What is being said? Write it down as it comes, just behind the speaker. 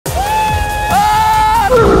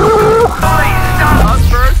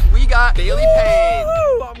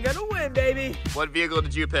What vehicle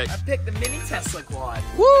did you pick? I picked the mini Tesla quad.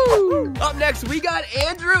 Woo! Up next, we got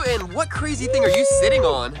Andrew, and what crazy thing are you sitting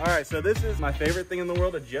on? All right, so this is my favorite thing in the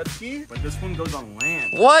world, a jet ski, but this one goes on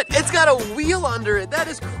land. What? It's got a wheel under it. That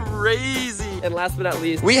is crazy. And last but not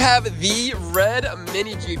least, we have the red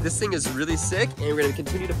mini Jeep. This thing is really sick, and we're gonna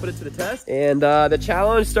continue to put it to the test. And the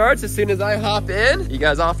challenge starts as soon as I hop in. You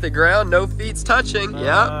guys off the ground, no feet touching.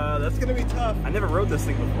 Yeah. That's gonna be tough. I never rode this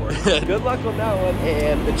thing before. Good luck on that one.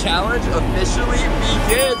 And the challenge officially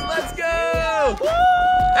begins. Let's go! Woo!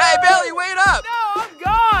 Hey, Bailey, wait up! No, I'm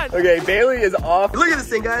gone! Okay, Bailey is off. Look at this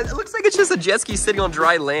thing, guys. It looks like it's just a jet ski sitting on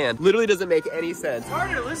dry land. Literally doesn't make any sense.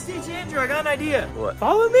 Carter, let's teach Andrew. I got an idea. What?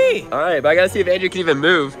 Follow me. All right, but I gotta see if Andrew can even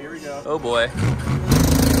move. Here we go. Oh boy.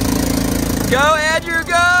 Go, Andrew,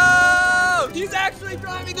 go! He's actually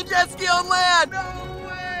driving the jet ski on land. No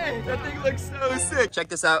way! That thing looks so sick. Check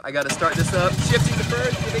this out. I gotta start this up. Shifting to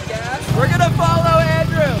first, giving gas. We're gonna follow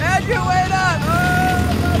Andrew. Andrew, wait up! Oh,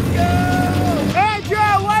 let's go!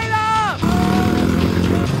 Andrew, wait up!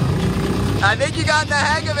 I think you got the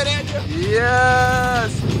hang of it, Andrew.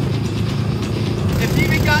 Yes! It's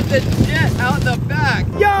even got the jet out the back.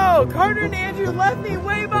 Yo, Carter and Andrew left me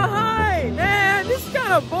way behind. Man, this is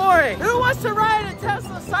kind of boring. Who wants to ride a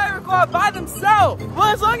Tesla Cyber Quad by themselves? Well,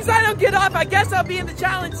 as long as I don't get off, I guess I'll be in the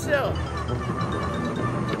challenge still.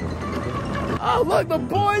 Oh, look, the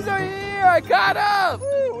boys are here. I got up.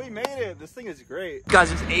 Woo, we made it. This thing is great. Guys,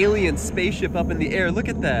 there's alien spaceship up in the air. Look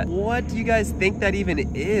at that. What do you guys think that even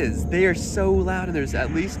is? They are so loud, and there's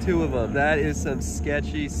at least 2 of them. That is some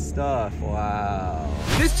sketchy stuff. Wow.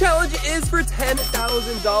 This challenge is for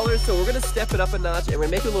 $10,000, so we're gonna step it up a notch and we're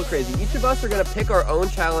gonna make it a little crazy. Each of us are gonna pick our own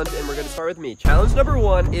challenge, and we're gonna start with me. Challenge number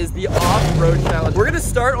 1 is the off-road challenge. We're gonna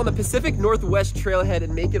start on the Pacific Northwest trailhead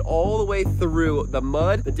and make it all the way through the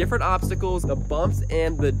mud, the different obstacles, the bumps,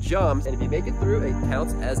 and the jumps. And if you make it through, it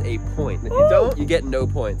counts as a point. If you don't, you get no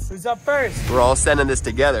points. Who's up first? We're all sending this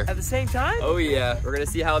together. At the same time? Oh yeah, we're gonna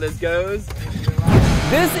see how this goes.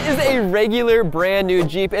 This is a regular brand new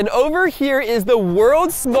Jeep, and over here is the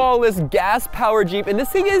world's smallest gas powered Jeep, and this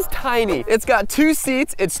thing is tiny. It's got 2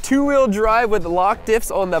 seats, it's 2-wheel drive with lock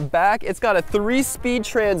diffs on the back, it's got a 3-speed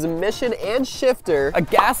transmission and shifter, a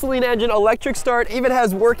gasoline engine, electric start, even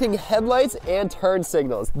has working headlights and turn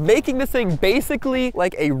signals, making this thing basically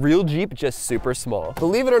like a real Jeep, just super small.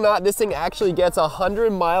 Believe it or not, this thing actually gets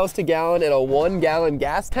 100 miles to gallon in a 1-gallon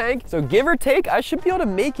gas tank, so give or take, I should be able to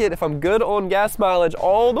make it, if I'm good on gas mileage,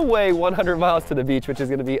 all the way 100 miles to the beach, which is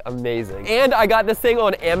gonna be amazing. And I got this thing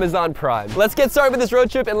on Amazon Prime. Let's get started with this road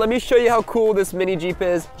trip, and let me show you how cool this mini Jeep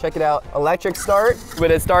is. Check it out. Electric start, when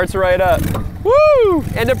it starts right up. Woo!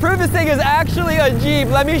 And to prove this thing is actually a Jeep,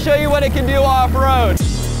 let me show you what it can do off-road.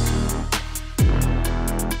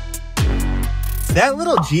 That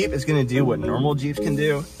little Jeep is gonna do what normal Jeeps can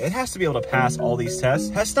do. It has to be able to pass all these tests.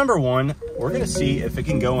 Test number 1, we're gonna see if it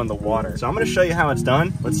can go in the water. So I'm gonna show you how it's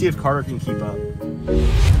done. Let's see if Carter can keep up.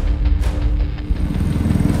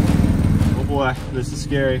 Oh boy, this is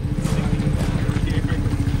scary.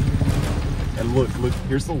 And look,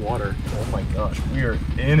 here's the water. Oh my gosh, we are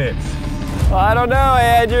in it. Well, I don't know,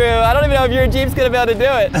 Andrew. I don't even know if your Jeep's gonna be able to do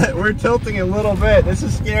it. We're tilting a little bit. This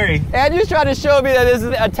is scary. Andrew's trying to show me that this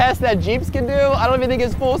is a test that Jeeps can do. I don't even think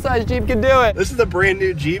his full-size Jeep can do it. This is a brand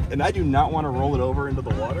new Jeep, and I do not want to roll it over into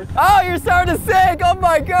the water. Oh, you're starting to sink. Oh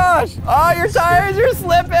my gosh. Oh, your tires are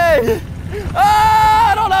slipping. Oh,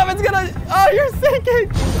 I don't know if it's gonna, oh, you're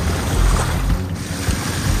sinking.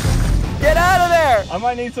 Get out of there. I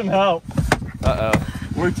might need some help. Uh-oh.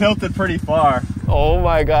 We're tilted pretty far. Oh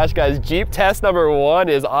my gosh, guys. Jeep test number 1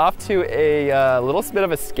 is off to a little bit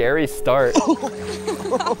of a scary start.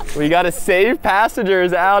 We gotta save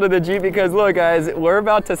passengers out of the Jeep because look, guys, we're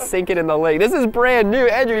about to sink it in the lake. This is brand new.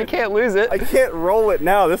 Andrew, you can't lose it. I can't roll it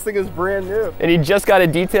now. This thing is brand new. And he just got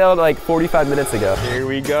it detailed like 45 minutes ago. Here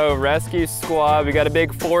we go, rescue squad. We got a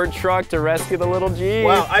big Ford truck to rescue the little Jeep.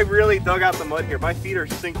 Wow, I really dug out the mud here. My feet are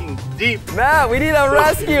sinking deep. Matt, we need a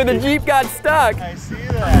rescue. The Jeep got stuck. I see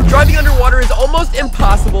that. Driving underwater is almost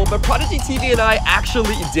impossible, but Prodigy TV and I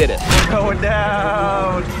actually did it. We're going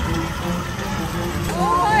down.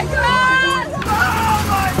 Oh my God! Oh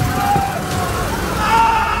my God!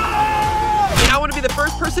 And I want to be the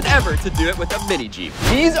first person ever to do it with a mini Jeep.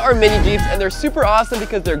 These are mini Jeeps, and they're super awesome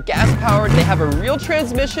because they're gas powered, they have a real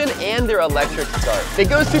transmission, and they're electric start. They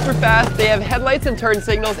go super fast, they have headlights and turn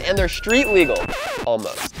signals, and they're street legal.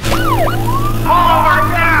 Almost. Pull over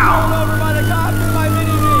now! Pulled over by the cops in my mini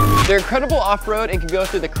Jeep. They're incredible off-road and can go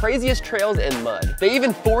through the craziest trails and mud. They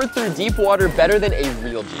even ford through deep water better than a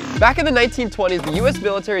real Jeep. Back in the 1920s, the US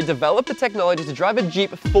military developed the technology to drive a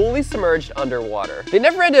Jeep fully submerged underwater. They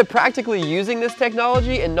never ended up practically using this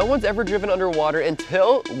technology, and no one's ever driven underwater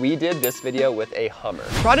until we did this video with a Hummer.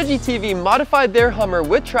 Prodigy TV modified their Hummer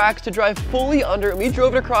with tracks to drive fully under, and we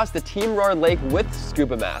drove it across the Team Roar Lake with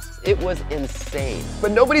scuba masks. It was insane.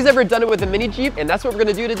 But nobody's ever done it with a mini Jeep, and that's what we're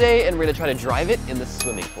gonna do today, and we're gonna try to drive it in the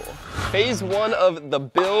swimming pool. Phase 1 of the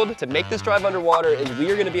build to make this drive underwater is we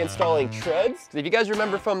are gonna be installing treads. So if you guys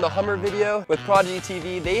remember from the Hummer video with Prodigy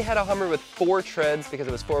TV, they had a Hummer with 4 treads because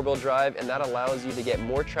it was 4-wheel drive, and that allows you to get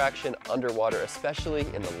more traction underwater, especially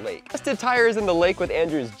in the lake. Tested tires in the lake with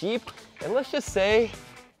Andrew's Jeep, and let's just say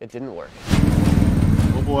it didn't work.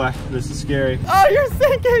 Oh boy, this is scary. Oh, you're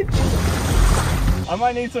sinking! I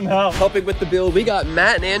might need some help. Helping with the build, we got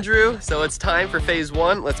Matt and Andrew, so it's time for phase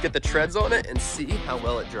 1. Let's get the treads on it and see how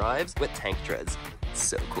well it drives with tank treads. It's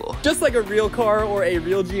so cool. Just like a real car or a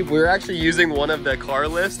real Jeep, we're actually using one of the car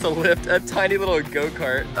lifts to lift a tiny little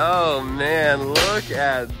go-kart. Oh man, look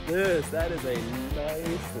at this. That is a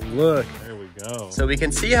nice look. There we go. So we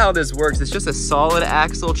can see how this works. It's just a solid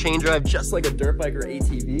axle chain drive, just like a dirt bike or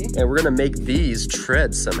ATV. And we're gonna make these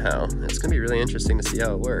treads somehow. It's gonna be really interesting to see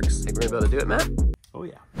how it works. Think we're gonna be able to do it, Matt? Oh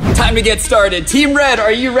yeah. Time to get started. Team Red,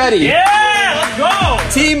 are you ready? Yeah, let's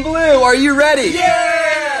go. Team Blue, are you ready?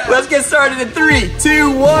 Yeah. Let's get started in 3,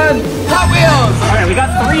 2, 1, Hot Wheels! All right, we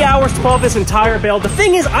got 3 hours to pull off this entire build. The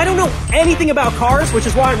thing is, I don't know anything about cars, which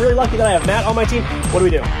is why I'm really lucky that I have Matt on my team. What do we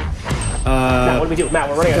do? Matt, what do we do? Matt,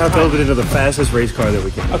 we're running out of time. Build it into the fastest race car that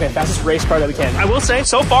we can. Okay, fastest race car that we can. I will say,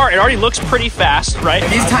 so far, it already looks pretty fast, right?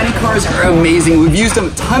 These tiny cars are amazing. We've used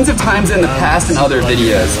them tons of times in the past in other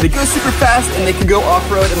videos. They go super fast and they can go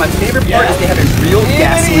off-road, and my favorite part is they have a real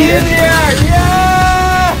gasoline engine.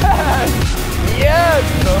 Yes! Yes!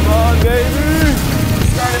 Come on, baby!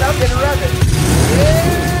 Start it up and rev it.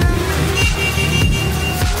 Yeah!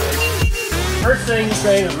 First thing he's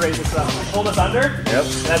saying is raise this up. Hold us under? Yep.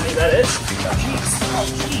 That is?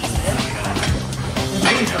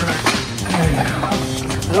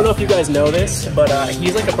 I don't know if you guys know this, but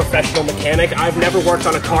he's like a professional mechanic. I've never worked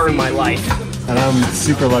on a car in my life. And I'm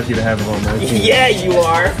super lucky to have him on my team. Yeah, you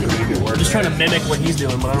are. I'm just trying to mimic what he's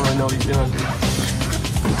doing, but I don't really know what he's doing.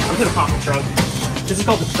 I'm gonna pop the trunk. This is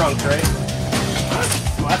called the trunk, right?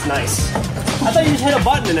 Oh, that's nice. I thought you just hit a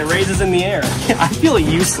button and it raises in the air. I feel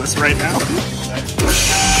useless right now.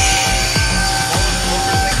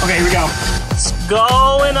 Okay, here we go. It's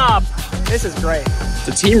going up. This is great.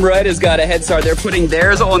 So Team Red has got a head start. They're putting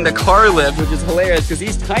theirs on the car lift, which is hilarious because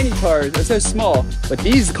these tiny cars are so small, but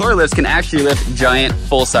these car lifts can actually lift giant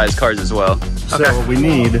full-size cars as well. So what we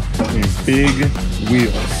need is big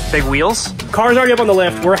wheels. Big wheels? Car's already up on the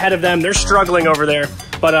lift. We're ahead of them. They're struggling over there.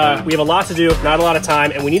 But we have a lot to do, not a lot of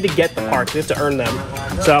time, and we need to get the parts. We have to earn them.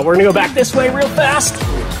 So we're gonna go back this way real fast.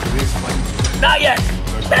 Not yet.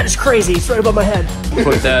 That is crazy. It's right above my head.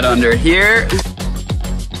 Put that under here.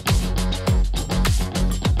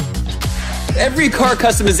 Every car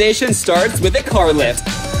customization starts with a car lift.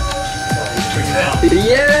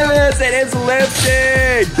 Yes, it is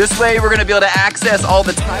lifting! This way we're gonna be able to access all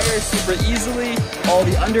the tires super easily, all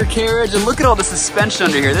the undercarriage, and look at all the suspension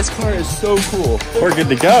under here. This car is so cool. We're good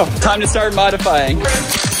to go. Time to start modifying. Look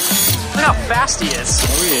how fast he is.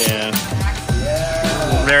 Oh yeah.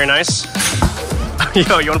 Very nice.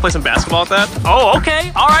 Yo, you wanna play some basketball with that? Oh,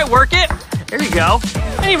 okay. All right, work it. There you go.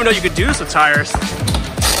 I didn't even know you could do this with tires.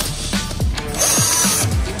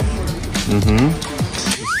 Mm-hmm.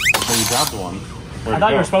 So you dropped one. I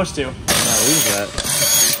thought you were supposed to. No, leave that.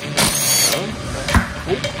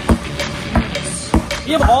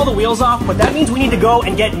 We have all the wheels off, but that means we need to go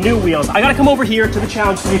and get new wheels. I gotta come over here to the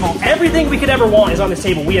challenge table. Everything we could ever want is on this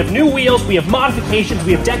table. We have new wheels, we have modifications,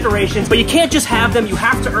 we have decorations, but you can't just have them, you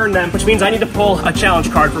have to earn them, which means I need to pull a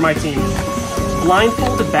challenge card for my team.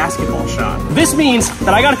 Blindfolded basketball shot. This means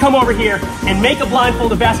that I gotta come over here and make a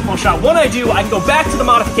blindfolded basketball shot. When I do, I can go back to the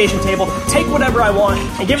modification table, take whatever I want,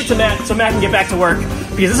 and give it to Matt so Matt can get back to work,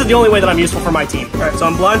 because this is the only way that I'm useful for my team. All right, so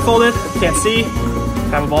I'm blindfolded, can't see.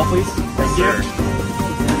 Have a ball, please. Thank you.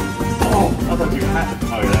 Oh, I thought you had it.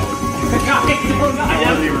 Oh yeah, that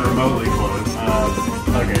wasn't even remotely close.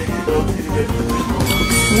 Okay.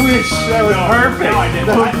 Swish! That was perfect! No, I didn't.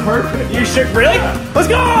 That was perfect! You sure? Really? Let's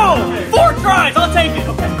go! 4 tries! I'll take it!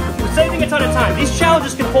 Okay. We're saving a ton of time. These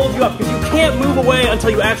challenges can hold you up because you can't move away until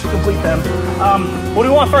you actually complete them. What do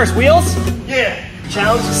we want first? Wheels? Yeah!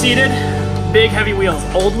 Challenge succeeded. Big, heavy wheels.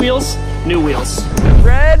 Old wheels, new wheels.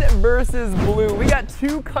 Red versus blue. We got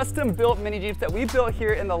 2 custom-built mini Jeeps that we built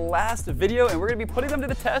here in the last video, and we're gonna be putting them to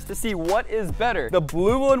the test to see what is better. The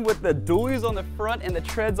blue one with the dualies on the front and the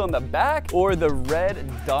treads on the back, or the red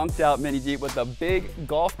donked out mini Jeep with the big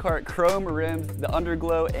golf cart chrome rims, the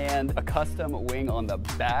underglow, and a custom wing on the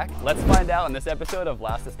back. Let's find out in this episode of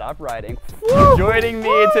Last to Stop Riding. Woo! Joining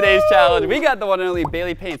me in today's challenge, we got the one and only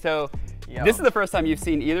Bailey Payne. So this is the first time you've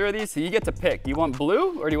seen either of these, so you get to pick. Do you want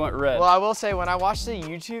blue or do you want red? Well, I will say, when I watched the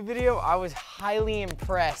YouTube video, I was highly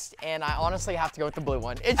impressed, and I honestly have to go with the blue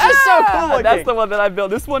one. It's just so cool looking. That's the one that I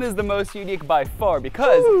built. This one is the most unique by far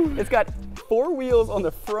because it's got 4 wheels on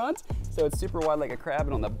the front, so it's super wide like a crab,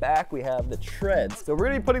 and on the back we have the treads. So we're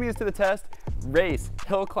gonna be putting these to the test. Race,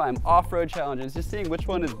 hill climb, off-road challenges, just seeing which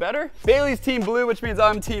one is better. Bailey's team blue, which means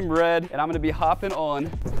I'm team red, and I'm gonna be hopping on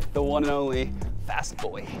the one and only Fast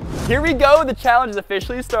Boy. Here we go, the challenge is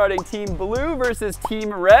officially starting. Team blue versus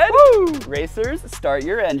team red. Woo! Racers, start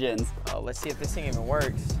your engines. Oh, let's see if this thing even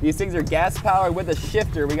works. These things are gas powered with a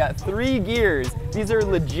shifter. We got 3 gears. These are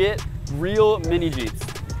legit, real mini Jeeps.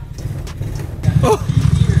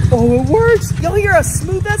 Oh, it works! Y'all hear how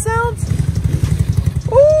smooth that sounds?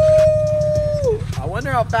 Ooh! I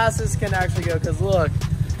wonder how fast this can actually go, because look,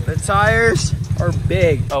 the tires are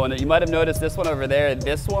big. Oh, and you might have noticed this one over there.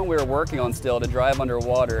 This one we're working on still to drive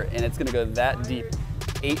underwater, and it's gonna go that deep,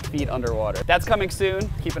 8 feet underwater. That's coming soon.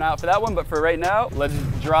 Keep an eye out for that one, but for right now, let's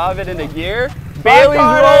drive it into gear. Bailey's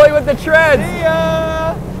rolling with the treads. See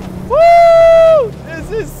ya! Woo!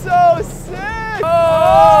 This is so sick!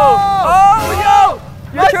 Oh, yo!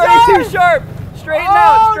 You're turning too sharp. Straighten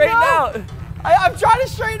out, straighten out. I'm trying to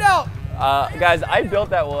straighten out. Guys, I built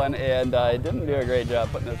that one and I didn't do a great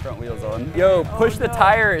job putting those front wheels on. Yo, push the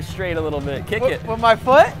tire straight a little bit. Kick it. With my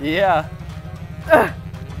foot? Yeah.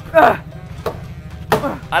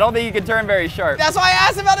 I don't think you can turn very sharp. That's why I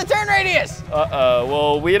asked about the turn radius. Uh-oh,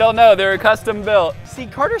 well, we don't know. They're custom built. See,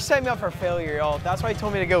 Carter set me up for failure, y'all. That's why he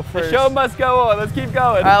told me to go first. The show must go on. Let's keep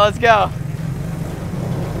going. All right, let's go.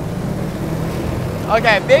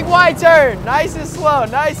 Okay, big wide turn. Nice and slow,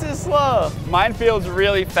 nice and slow. Mine feels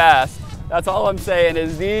really fast. That's all I'm saying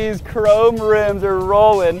is these chrome rims are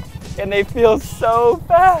rolling and they feel so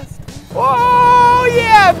fast. Oh,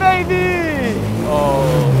 yeah, baby.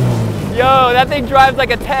 Oh. Yo, that thing drives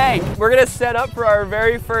like a tank. We're gonna set up for our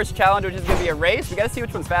very first challenge, which is gonna be a race. We gotta see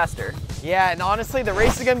which one's faster. Yeah, and honestly, the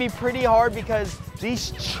race is gonna be pretty hard because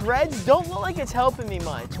these treads don't look like it's helping me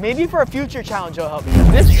much. Maybe for a future challenge it'll help me.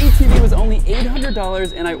 This ATV was only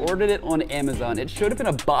 $800 and I ordered it on Amazon. It showed up in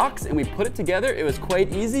a box and we put it together. It was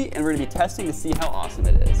quite easy and we're gonna be testing to see how awesome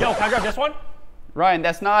it is. Yo, can I grab this one? Ryan,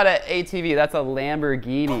 that's not an ATV, that's a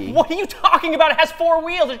Lamborghini. What are you talking about? It has 4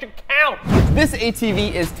 wheels, it should count. This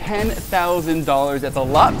ATV is $10,000. It's a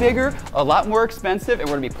lot bigger, a lot more expensive, and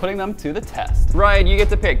we're gonna be putting them to the test. Ryan, you get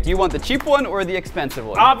to pick. Do you want the cheap one or the expensive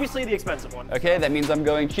one? Obviously the expensive one. Okay, that means I'm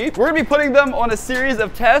going cheap. We're gonna be putting them on a series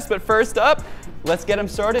of tests, but first up, let's get them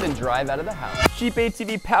started and drive out of the house. Cheap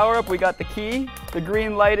ATV power up, we got the key. The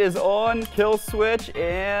green light is on, kill switch,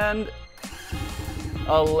 and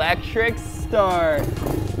electric start.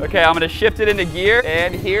 Okay, I'm gonna shift it into gear,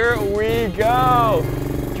 and here we go.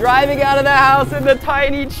 Driving out of the house in the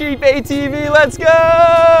tiny, cheap ATV, let's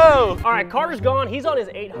go! All right, Carter's gone, he's on his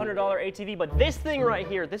 $800 ATV, but this thing right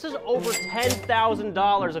here, this is over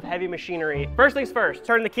 $10,000 of heavy machinery. First things first,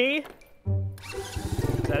 turn the key.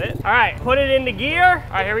 Is that it? All right, put it into gear.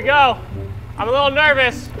 All right, here we go. I'm a little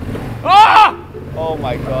nervous. Oh! Oh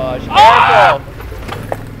my gosh, careful! Ah!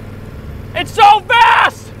 It's so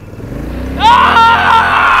fast!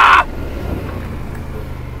 Ah!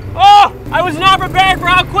 Oh, I was not prepared for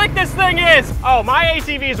how quick this thing is. Oh, my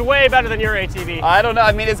ATV is way better than your ATV. I don't know,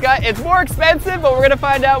 I mean, it's more expensive, but we're gonna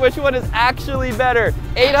find out which one is actually better.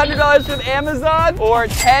 $800 from Amazon or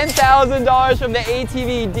 $10,000 from the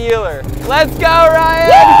ATV dealer. Let's go,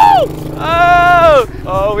 Ryan! Woo!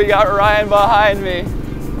 Oh, we got Ryan behind me.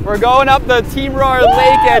 We're going up the Team Roar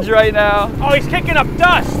lake edge right now. Oh, he's kicking up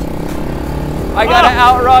dust. I gotta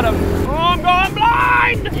outrun him. Oh, I'm going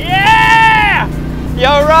blind! Yeah!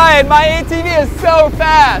 Yo, Ryan, my ATV is so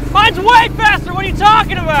fast. Mine's way faster, what are you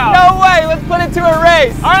talking about? No way, let's put it to a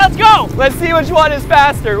race. All right, let's go. Let's see which one is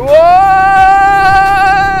faster. Whoa!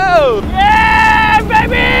 Yeah,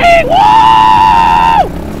 baby! Woo!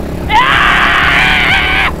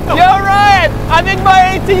 Yeah! Yo, Ryan, I think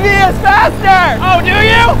my ATV is faster. Oh, do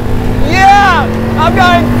you? Yeah, I'm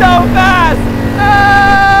going so fast.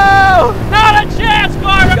 Oh! Not a chance,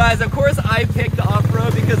 Carter! Guys, of course I picked the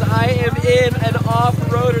off-road because I am in an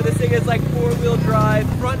off-roader. This thing is like 4-wheel drive,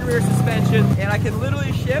 front and rear suspension, and I can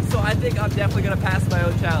literally shift, so I think I'm definitely gonna pass my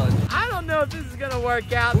own challenge. I don't know if this is gonna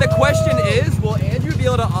work out. The question is, will Andrew be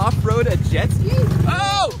able to off-road a jet ski?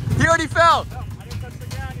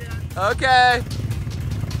 Okay.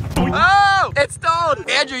 Oh, it's stalled.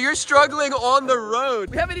 Andrew, you're struggling on the road.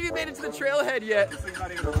 We haven't even made it to the trailhead yet. This thing's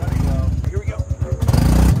not even running well. Here we go.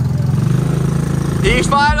 He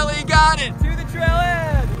finally got it to the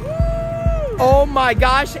trailhead. Woo! Oh my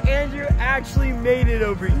gosh, Andrew actually made it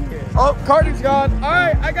over here. Oh, Carter's gone. All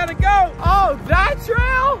right, I gotta go. Oh, that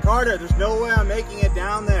trail? Carter, there's no way I'm making it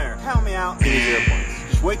down there. Help me out. Give me 0 points.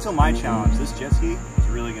 Just wait till my challenge. This jet ski is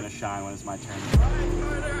really gonna shine when it's my turn. All right,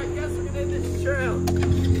 Carter, I guess we're gonna end this trail.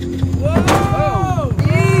 Whoa!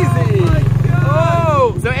 Easy!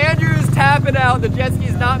 Oh! So Andrew's tapping out. The jet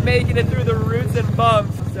ski's not making it through the roots and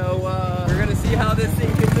bumps. So we're gonna see how this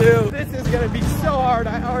thing can do. This is gonna be so hard,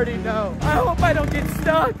 I already know. I hope I don't get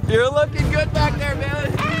stuck. You're looking good back there,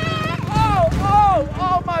 man.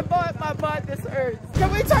 Oh, my butt, this hurts.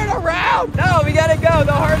 Can we turn around? No, we gotta go.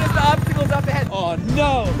 The hardest obstacle's up ahead. Oh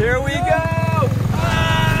no. Here we go.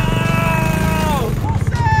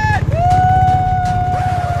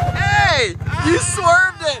 Hey, you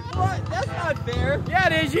swerved it. What? That's not fair. Yeah,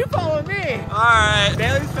 it is. You follow me. All right.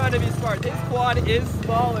 Bailey's trying to be smart. His quad is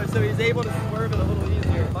smaller, so he's able to swerve it a little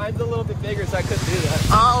easier. Mine's a little bit bigger, so I couldn't do that.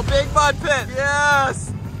 Oh, big mud pit.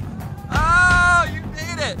 Yes. Oh, you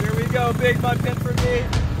made it. Here we go. Big mud pit for me.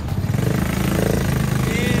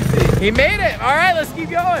 Easy. He made it. All right, let's keep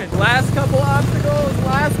going. Last couple obstacles.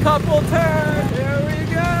 Last couple turns. Here we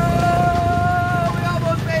go. We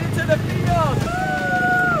almost made it to the field.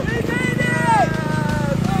 Woo! We made it.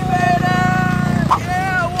 We made it.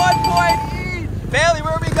 Yeah, 1 point each. Bailey,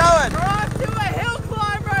 where are we going? We're off to a hill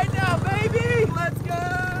climb right now, baby. Let's go.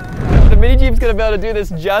 The mini Jeep's gonna be able to do this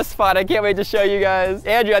just fine. I can't wait to show you guys.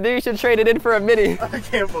 Andrew, I think you should trade it in for a mini. I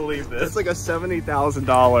can't believe this. It's like a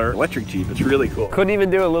 $70,000 electric Jeep. It's really cool. Couldn't even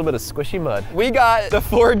do a little bit of squishy mud. We got the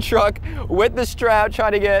Ford truck with the strap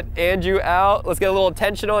trying to get Andrew out. Let's get a little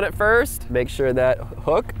tension on it first. Make sure that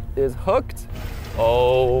hook is hooked.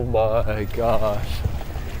 Oh my gosh.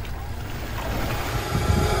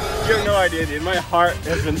 You have no idea, dude. My heart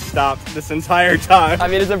has been stopped this entire time. I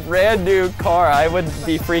mean, it's a brand new car. I would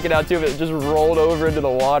be freaking out too if it just rolled over into the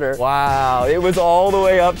water. Wow, it was all the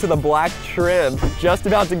way up to the black trim, just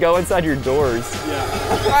about to go inside your doors.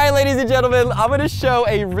 Yeah. All right, ladies and gentlemen, I'm gonna show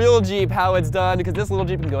a real Jeep how it's done because this little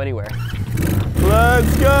Jeep can go anywhere.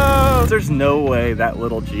 Let's go! There's no way that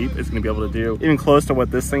little Jeep is gonna be able to do even close to what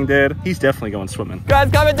this thing did. He's definitely going swimming. Guys,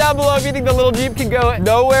 comment down below if you think the little Jeep can go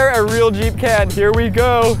nowhere a real Jeep can. Here we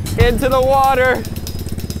go, into the water.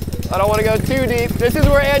 I don't wanna go too deep. This is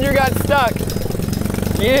where Andrew got stuck.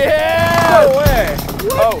 Yeah! No way!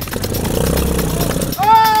 Oh!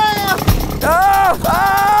 Oh!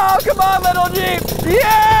 Oh! Come on, little Jeep!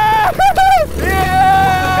 Yeah! Yeah!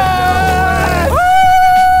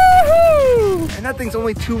 And that thing's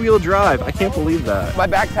only 2-wheel drive. I can't believe that. My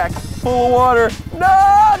backpack full of water.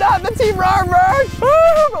 No, not the Team Rarberg!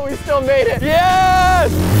 But we still made it.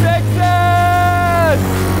 Yes! Success!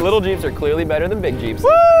 Little Jeeps are clearly better than big Jeeps. Woo!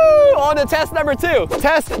 On to test number 2.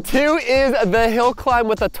 Test 2 is the hill climb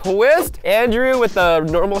with a twist. Andrew, with the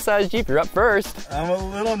normal size Jeep, you're up first. I'm a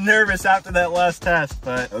little nervous after that last test,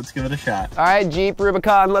 but let's give it a shot. All right, Jeep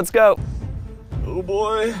Rubicon, let's go. Oh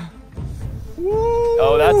boy. Woo.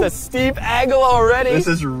 Oh, that's a steep angle already. This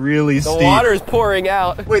is really steep. The water's pouring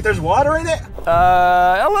out. Wait, there's water in it?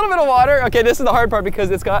 A little bit of water. Okay, this is the hard part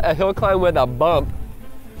because it's got a hill climb with a bump.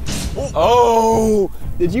 Oh,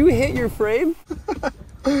 did you hit your frame?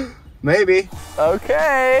 Maybe.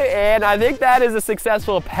 Okay, and I think that is a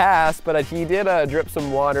successful pass, but he did drip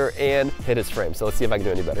some water and hit his frame. So let's see if I can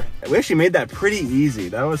do any better. We actually made that pretty easy.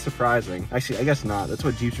 That was surprising. Actually, I guess not. That's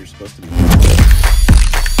what Jeeps are supposed to be.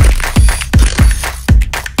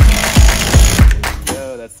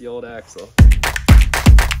 That's the old axle.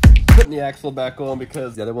 Putting the axle back on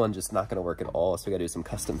because the other one just not gonna work at all, so we gotta do some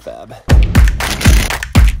custom fab.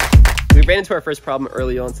 We ran into our first problem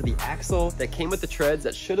early on, so the axle that came with the treads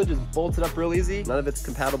that should have just bolted up real easy, none of it's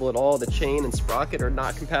compatible at all. The chain and sprocket are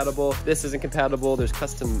not compatible. This isn't compatible. There's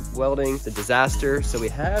custom welding. It's a disaster, so we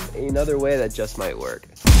have another way that just might work.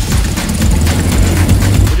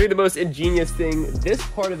 We're doing the most ingenious thing. This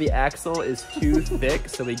part of the axle is too thick,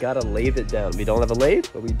 so we gotta lathe it down. We don't have a lathe,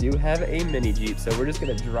 but we do have a mini Jeep, so we're just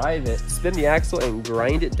gonna drive it, spin the axle, and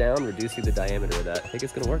grind it down, reducing the diameter of that. I think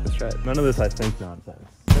it's gonna work. Let's try it. None of this I think nonsense.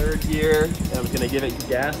 Third gear, and I'm gonna give it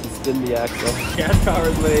gas and spin the axle.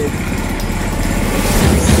 Gas-powered lathe.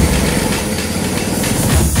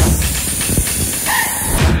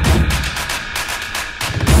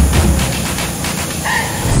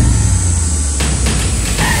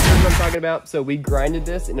 About. So we grinded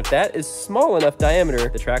this, and if that is small enough diameter,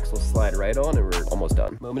 the tracks will slide right on, and we're almost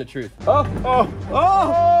done. Moment of truth. Oh, it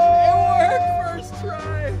worked first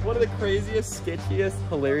try. One of the craziest, sketchiest,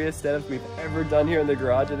 hilarious setups we've ever done here in the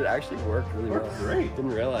garage, and it actually worked really well. Great.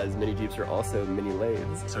 Didn't realize mini Jeeps are also mini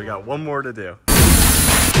lathes. So we got one more to do.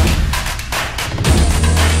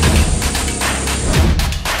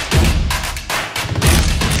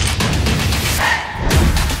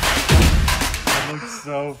 That looks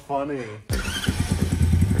so funny.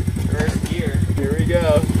 First gear. Here we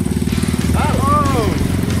go. Oh!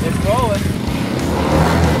 It's rolling.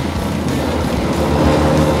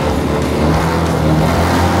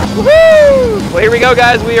 Woo! Well, here we go,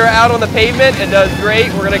 guys. We are out on the pavement. It does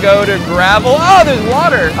great. We're gonna go to gravel. Oh, there's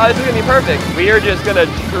water. Oh, this is gonna be perfect. We are just gonna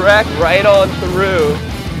trek right on through.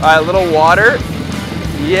 All right, a little water.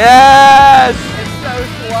 Yes! It's so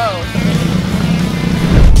slow.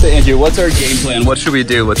 So Andrew, what's our game plan? What should we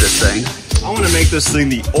do with this thing? I want to make this thing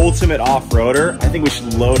the ultimate off-roader. I think we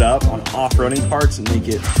should load up on off-roading parts and make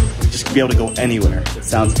it just be able to go anywhere.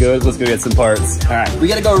 Sounds good. Let's go get some parts. All right. We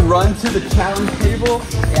gotta go run to the challenge table.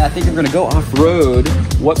 Yeah, I think we're gonna go off-road.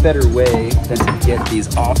 What better way than to get these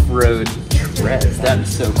off-road treads? That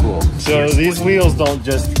is so cool. So these wheels don't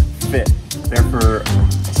just fit. They're for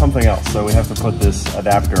something else. So we have to put this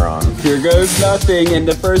adapter on. Here goes nothing, and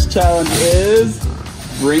the first challenge is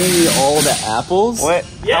bring me all the apples. What?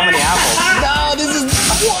 Yeah. How many apples? No, this is,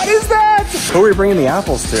 what is that? Who are we bringing the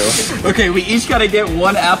apples to? Okay, we each gotta get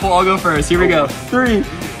one apple. I'll go first. Here we go. 3,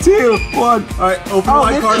 2, 1. All right, open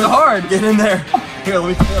my this card. is hard. Get in there. Here, let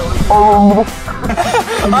me. I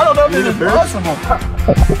don't know if this is possible.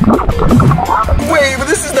 Wait, but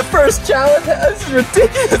this is the first challenge? This is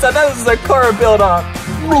ridiculous. I thought this was a car build off.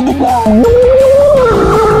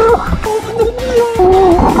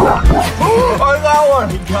 I got one.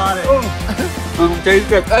 He got it. Okay,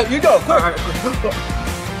 you go. Quick.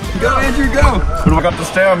 Go, Andrew, go. What do I got the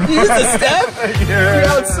stem? Use the step? Yeah.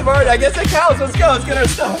 Yeah, it's smart. I guess it counts. Let's go. Let's get our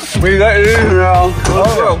stuff. We got it in now.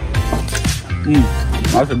 Let's go.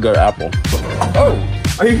 That's a good apple. Oh.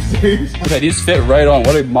 Are you serious? Okay, these fit right on.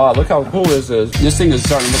 What a mod. Look how cool this is. This thing is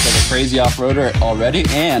starting to look like a crazy off-roader already,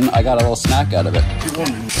 and I got a little snack out of it.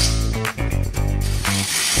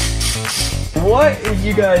 What is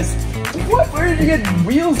you guys? Where did you get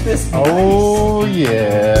wheels this nice? Oh,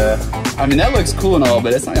 yeah. I mean, that looks cool and all,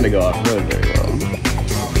 but it's not gonna go off-road very well.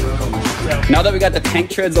 Now that we got the tank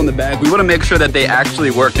treads on the back, we wanna make sure that they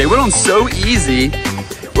actually work. They went on so easy.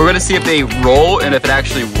 We're gonna see if they roll and if it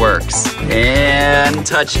actually works. And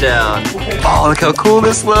touchdown. Oh, look how cool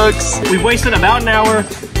this looks. We've wasted about an hour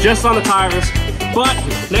just on the tires, but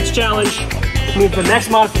next challenge, move the next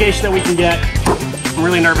modification that we can get. I'm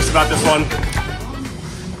really nervous about this one.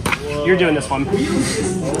 You're doing this one.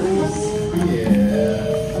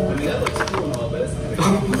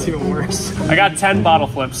 It's even worse. I got 10 bottle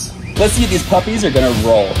flips. Let's see if these puppies are gonna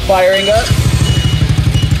roll. Firing up.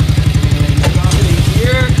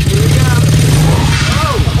 Here we go.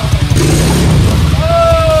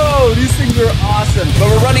 Oh, these things are awesome. But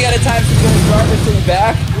we're running out of time, so we're gonna drive this thing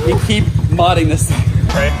back and keep modding this thing.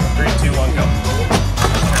 Okay, 3, 2, 1, go.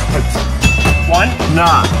 1.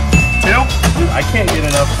 Nah. 2. Dude, I can't get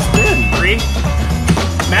enough spin. 3.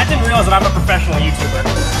 Matt didn't realize that I'm a professional YouTuber.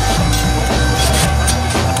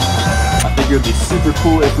 I think it would be super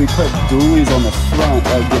cool if we put dualies on the front.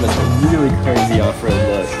 That would give us a really crazy off-road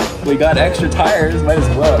look. We got extra tires, might as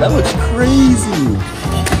well. That looks crazy.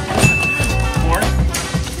 4.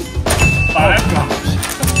 5.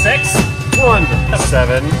 6. 1,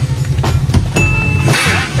 7,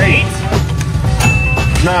 8.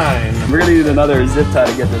 9. We're gonna need another zip tie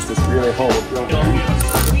to get this to really hold.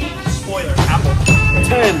 Spoiler, apple.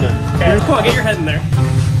 10. Okay, come on, get your head in there.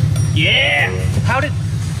 Yeah! How did...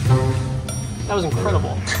 That was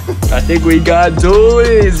incredible. I think we got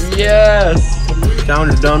dualies, yes!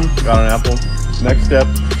 Challenge is done. Got an apple. Next step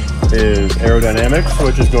is aerodynamics,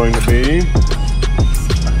 which is going to be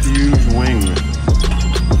a huge wing.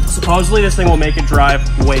 Supposedly this thing will make it drive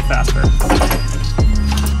way faster.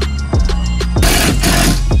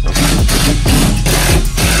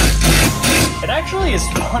 It actually is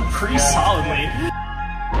spun pretty solidly.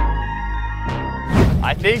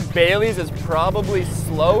 I think Bailey's is probably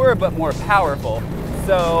slower but more powerful.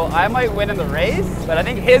 So I might win in the race, but I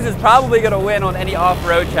think his is probably gonna win on any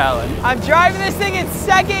off-road challenge. I'm driving this thing in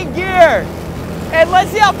second gear. And let's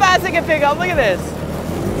see how fast I can pick up. Look at this.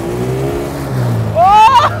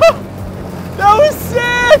 Oh! That was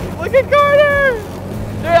sick! Look at Carter!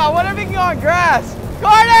 Dude, I wonder if he can go on grass.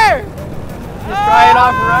 Carter! Just try it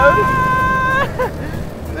off-road.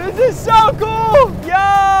 This This is so cool. Yo,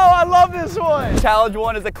 I love this one. Challenge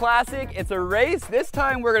 1 is a classic. It's a race. This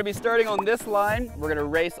time we're gonna be starting on this line. We're gonna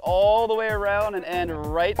race all the way around and end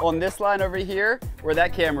right on this line over here where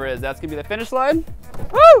that camera is. That's gonna be the finish line.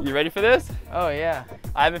 Woo! You ready for this? Oh yeah.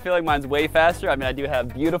 I have a feeling mine's way faster. I mean, I do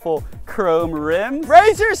have beautiful chrome rims.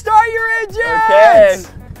 Racer, start your engine. Okay,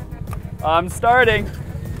 I'm starting.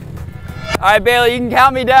 All right, Bailey, you can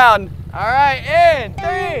count me down. All right, in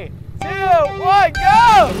 3, 2, 1, go!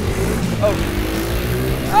 Oh,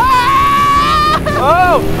 Ah!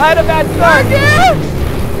 oh, I had a bad start.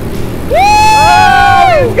 Woo!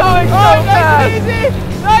 Oh, he's going so fast. Nice and easy!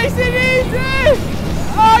 Nice and easy!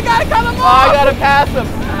 Oh, I gotta cut him Oh, off! I gotta pass him.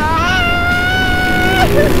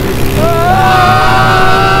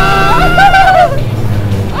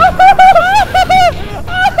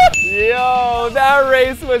 Yo, that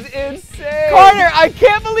race was insane. Carter, I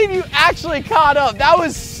can't believe you actually caught up. That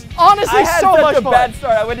was honestly I had so such much a fun. bad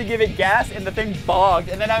start. I went to give it gas and the thing bogged,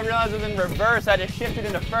 and then I realized it was in reverse. I just shifted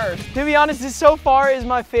into first. To be honest, this so far is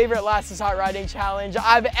my favorite Last is Hot riding challenge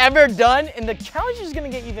I've ever done, and the challenge is gonna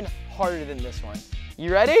get even harder than this one.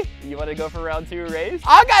 You ready? You want to go for round 2 race?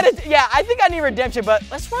 Yeah, I think I need redemption, but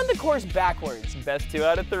let's run the course backwards. Best 2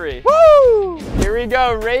 out of 3. Woo! Here we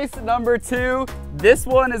go, race number 2. This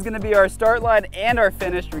one is gonna be our start line and our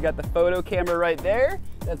finish. We got the photo camera right there.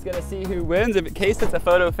 That's gonna see who wins, in case it's a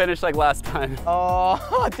photo finish like last time.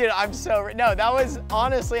 Oh, dude, I'm so, no, that was,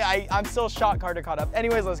 honestly, I'm still shocked Carter caught up.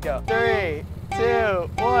 Anyways, let's go. 3, 2,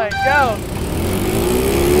 1, go.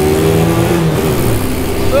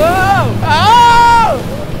 Oh! Oh!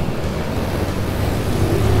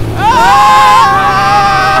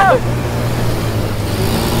 Oh!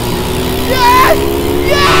 Yes!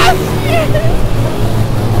 Yes!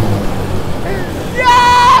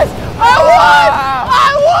 Yes! I won! I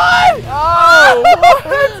won! Oh,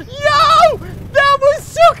 what? Yo! That was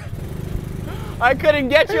so... I couldn't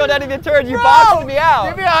get you on any of the turns. You Bro, boxed me out.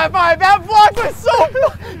 Give me a high five. That block was so...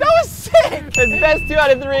 That was sick! It's best 2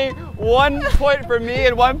 out of 3. 1 point for me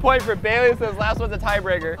and 1 point for Bailey, so this last one's a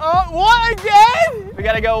tiebreaker. What, again? We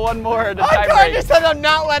gotta go 1 more to I tie break. just said I'm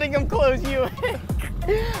not letting him close you in.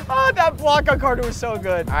 Oh, that block on Carter was so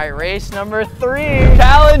good. All right, race number 3.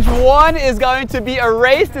 Challenge 1 is going to be a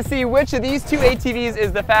race to see which of these 2 ATVs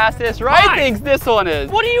is the fastest. Ryan thinks this one is.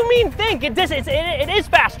 What do you mean think? It is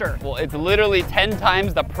faster. Well, it's literally 10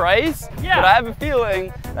 times the price. Yeah. But I have a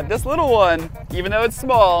feeling that this little one, even though it's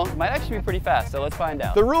small, might actually be pretty fast. So let's find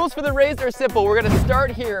out. The rules for the race are simple. We're gonna start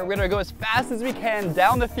here. We're gonna go as fast as we can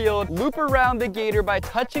down the field, loop around the gator by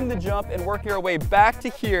touching the jump and working our way back to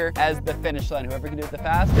here as the finish line. Whoever can do it the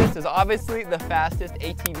fastest is obviously the fastest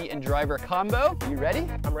ATV and driver combo. You ready?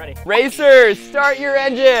 I'm ready. Racers, start your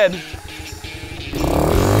engine.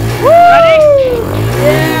 Ready?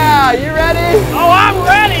 Yeah, you ready? Oh, I'm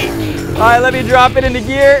ready. All right, let me drop it into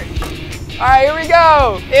gear. All right, here we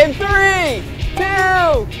go. In 3, 2,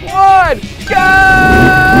 1, go!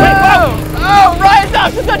 Wait, whoa. Oh, Ryan's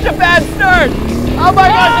off to such a bad start. Oh my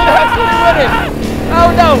gosh, he's actually winning. Oh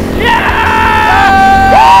no.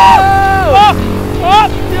 Yeah! Oh!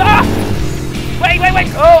 Wait.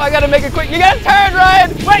 Oh, I gotta make a quick. You gotta turn, Ryan.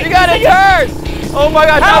 Wait, you gotta continue. turn. Oh my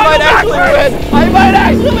gosh, How I do I might go actually backwards? win. I might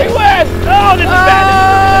actually win. Oh, this is bad.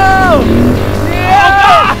 Oh!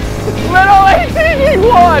 Yeah! Little ATV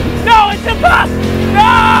won. No, it's impossible.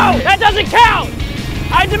 No, that doesn't count.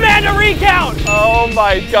 I demand a recount. Oh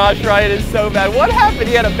my gosh, Ryan is so bad. What happened?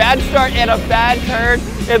 He had a bad start and a bad turn,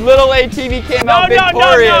 and little ATV came out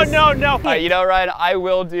victorious. No. All right, you know, Ryan, I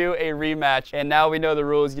will do a rematch, and now we know the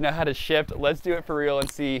rules. You know how to shift. Let's do it for real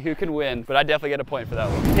and see who can win, but I definitely get a point for that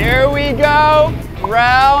one. Here we go,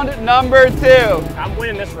 round number 2. I'm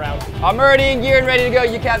winning this round. I'm already in gear and ready to go.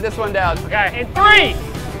 You count this one down. Okay, in 3,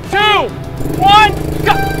 2, 1,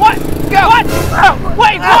 go. What? Go. What? Oh,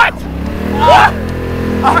 wait, what? What?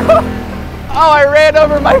 Oh, I ran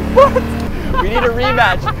over my foot. We need a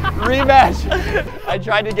rematch. Rematch. I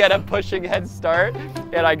tried to get a pushing head start,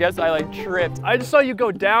 and I guess I like tripped. I just saw you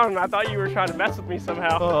go down, and I thought you were trying to mess with me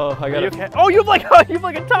somehow. Oh, I got it. Okay? Oh, you have like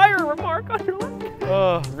a tire remark on your leg.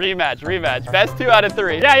 Oh, rematch. Best 2 out of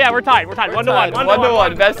 3. Yeah, we're tied. We're tied. One to one.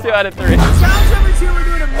 1-1. Best 2 out of 3. Challenge number 2, we're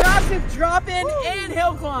doing a massive drop-in and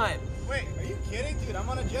hill climb. Wait, are you kidding? Dude, I'm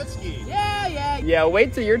on a jet ski. Yeah,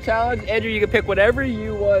 wait till your challenge. Andrew, you can pick whatever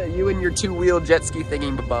you want, you and your 2-wheel jet ski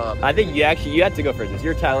thingy bob. I think you have to go first. It's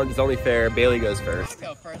your challenge, it's only fair. Bailey goes first.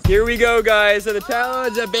 Here we go, guys. So the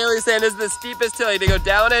challenge that Bailey's saying is the steepest hill. You have to go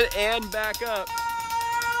down it and back up.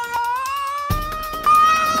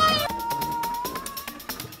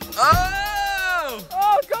 Oh!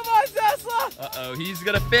 Oh, come on, Tesla! Uh-oh, he's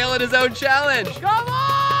gonna fail at his own challenge. Come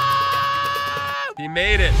on! He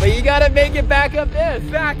made it. But you gotta make it back up this.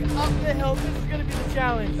 Back up the hill. This is gonna be the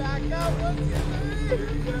challenge. Back up. Let's get it.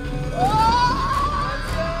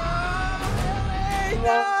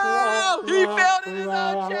 No! He failed in his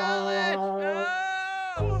own challenge!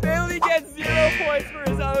 No! Bailey gets 0 points for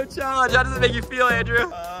his own challenge. How does it make you feel,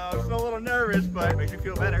 Andrew? I'm still a little nervous, but it makes me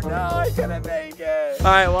feel better. No, I couldn't make it. All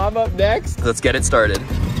right, well, I'm up next. Let's get it started.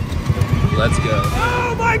 Let's go.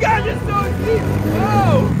 Oh my God, it's so steep.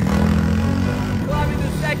 Oh! Climbing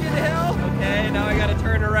the second hill. Okay, now I gotta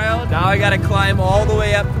turn around. Now I gotta climb all the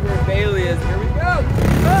way up to where Bailey is. Here we go.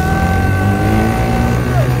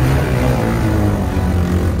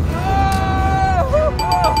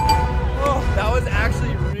 That was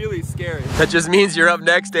actually really scary. That just means you're up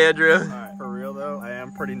next, Andrew. All right, for real though, I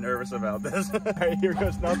am pretty nervous about this. All right, here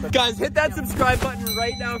goes nothing. Guys, hit that subscribe button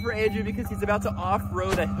right now for Andrew because he's about to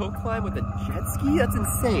off-road a hill climb with a jet ski. That's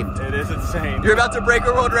insane. It is insane. You're about to break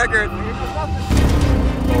a world record. Oh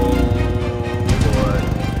boy.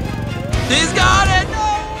 He's got it! No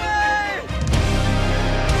way!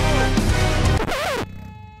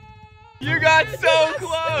 You got so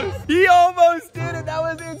close! He almost did it! That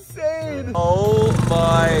was insane! Oh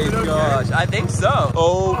my gosh. I think so.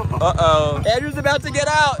 Oh, uh-oh. Andrew's about to get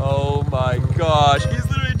out. Oh my gosh. He's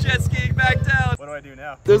literally jet skiing back down. What do I do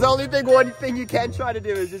now? There's only one thing you can try to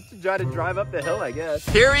do is just to try to drive up the hill, I guess.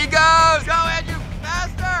 Here he goes! Go, Andrew!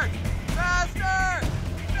 Faster! Faster!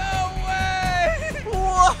 No way!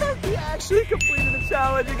 What? He actually completed the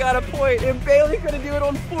challenge and got a point. And Bailey couldn't do it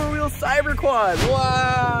on 4-wheel cyber quad.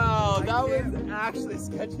 Wow! That was actually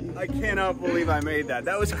sketchy. I cannot believe I made that.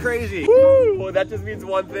 That was crazy. Woo! Well, that just means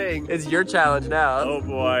one thing. It's your challenge now. Oh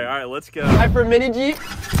boy. All right, let's go. Time for mini Jeep.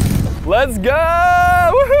 Let's go!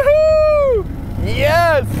 Woohoo!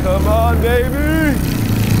 Yes! Come on, baby!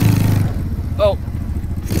 Oh.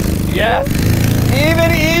 Yes!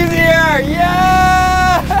 Even easier!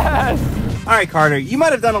 Yes! All right, Carter, you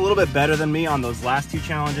might have done a little bit better than me on those last 2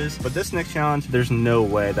 challenges, but this next challenge, there's no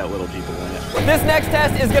way that little Jeep will win it. This next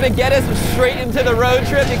test is gonna get us straight into the road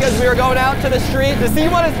trip because we are going out to the street to see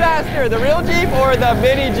what is faster, the real Jeep or the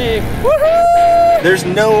mini Jeep. Woohoo! There's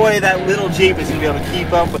no way that little Jeep is gonna be able to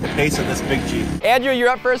keep up with the pace of this big Jeep. Andrew, you're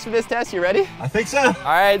up first for this test. You ready? I think so. All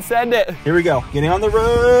right, send it. Here we go. Getting on the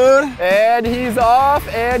road. And he's off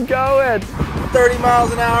and going. 30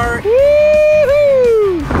 miles an hour.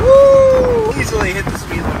 Woo-hoo! Woo! Easily hit the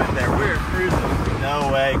speed limit there. We're cruising. No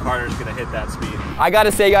way Carter's gonna hit that speed. I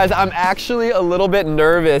gotta say, guys, I'm actually a little bit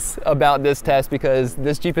nervous about this test because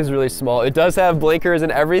this Jeep is really small. It does have blinkers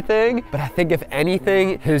and everything, but I think if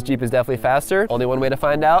anything, his Jeep is definitely faster. Only one way to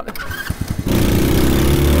find out. So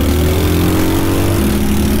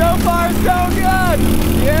far, so good!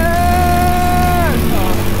 Yes!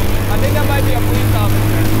 Oh, I think that might be a police officer.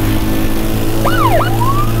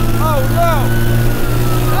 Oh no!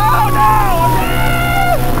 Oh no!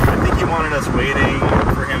 I think he wanted us waiting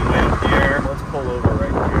for him way up here. Let's pull over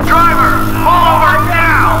right here. Driver, pull over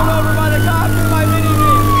now! Pulled over by the cops in my mini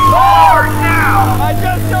Jeep. Forward now! I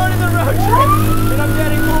just started the road trip and I'm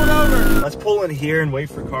getting pulled over. Let's pull in here and wait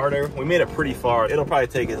for Carter. We made it pretty far. It'll probably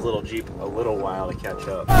take his little Jeep a little while to catch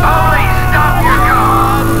up. Police, stop your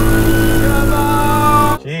car! Come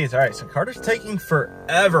on! Jeez, all right, so Carter's taking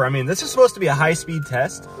forever. I mean, this is supposed to be a high-speed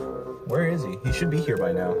test. Where is he? He should be here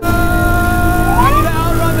by now. I need to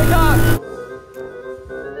outrun the cops.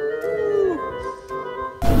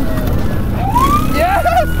 Yes!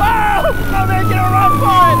 Oh! I'm making a run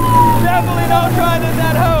for it! Definitely don't try this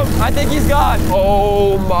at home. I think he's gone.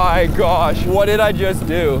 Oh my gosh. What did I just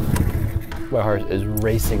do? My heart is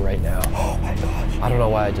racing right now. Oh my gosh. I don't know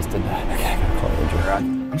why I just did that. Okay, I gotta call Andrew.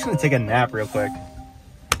 I'm just gonna take a nap real quick.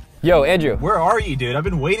 Yo, Andrew. Where are you, dude? I've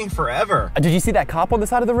been waiting forever. Did you see that cop on the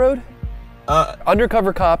side of the road?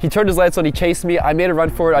 Undercover cop. He turned his lights on, he chased me. I made a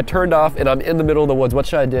run for it. I turned off and I'm in the middle of the woods. What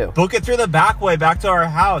should I do? Book it through the back way back to our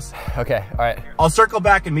house. Okay, all right. I'll circle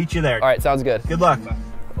back and meet you there. All right, sounds good. Good luck.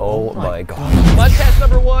 Oh my God. Mud test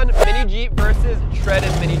number 1, mini Jeep versus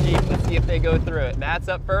shredded mini Jeep. Let's see if they go through it. Matt's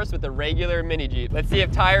up first with the regular mini Jeep. Let's see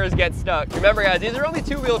if tires get stuck. Remember guys, these are only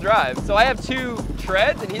 2-wheel drives. So I have 2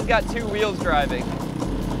 treads and he's got 2 wheels driving.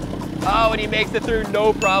 Oh, and he makes it through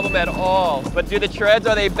no problem at all. But do the treads,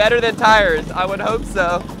 are they better than tires? I would hope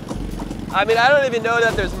so. I mean, I don't even know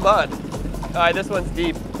that there's mud. All right, this one's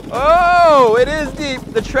deep. Oh, it is deep.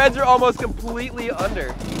 The treads are almost completely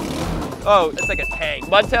under. Oh, it's like a tank.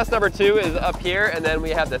 Mud test number 2 is up here, and then we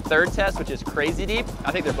have the 3rd test, which is crazy deep.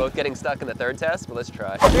 I think they're both getting stuck in the 3rd test, but let's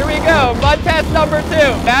try. Here we go, mud test number 2.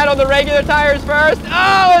 Matt on the regular tires first.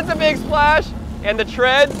 Oh, it's a big splash. And the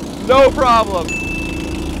treads, no problem.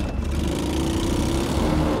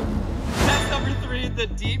 the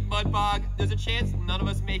deep mud bog. There's a chance none of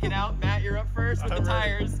us make it out. Matt, you're up first with the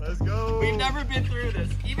tires. Let's go. We've never been through this.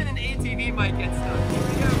 Even an ATV might get stuck. Here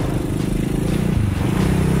we go.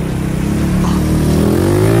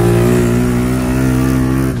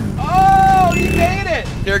 Oh, he made it!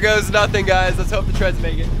 Here goes nothing, guys. Let's hope the treads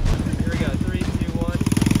make it. Here we go. 3, 2, 1.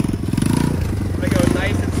 I'm gonna go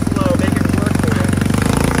nice and slow. Make it work for it.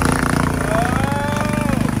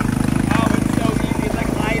 Oh, it's so easy. It's like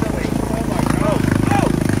idling. Oh my god.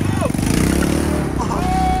 Oh,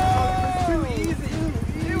 it was too easy.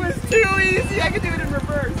 It was too easy. I could do it in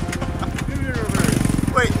reverse. Do it in reverse.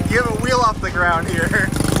 Wait, you have a wheel off the ground here.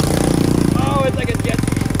 Oh, it's like a jet ski.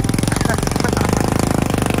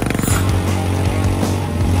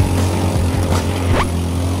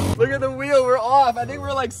 Look at the wheel, we're off. I think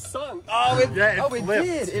we're like sunk. Oh, it did. It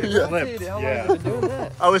flipped. How long have you been doing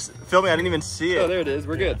that? I was filming, I didn't even see it. Oh, there it is.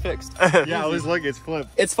 We're good. Fixed. Yeah, I was looking, it's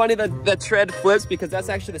flipped. It's funny that the tread flips because that's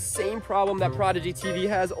actually the same problem that Prodigy TV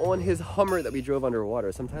has on his Hummer that we drove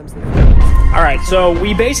underwater. Sometimes they flip. All right, so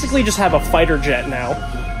we basically just have a fighter jet now,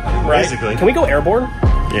 right? Basically. Can we go airborne?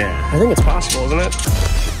 Yeah. I think it's possible, isn't it?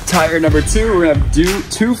 Tire number 2, we're gonna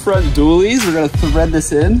have two front dualies. We're gonna thread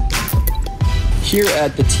this in. Here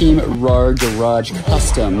at the Team RAR Garage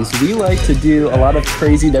Customs, we like to do a lot of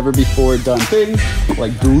crazy, never before done things,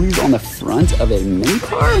 like dualies on the front of a mini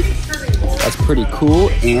car. That's pretty cool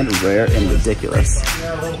and rare and ridiculous.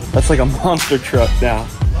 That's like a monster truck now.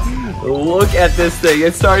 Look at this thing.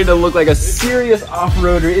 It's starting to look like a serious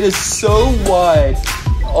off-roader. It is so wide.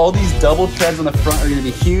 All these double treads on the front are gonna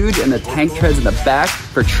be huge, and the tank treads in the back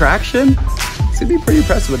for traction. It's gonna be pretty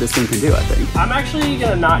impressive what this thing can do, I think. I'm actually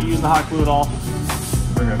gonna not use the hot glue at all.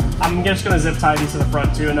 Okay. I'm just gonna zip tie these to the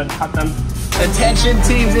front too and then cut them. Attention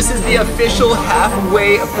teams, this is the official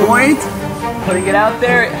halfway point. Putting it out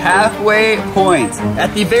there, halfway point.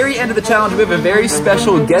 At the very end of the challenge, we have a very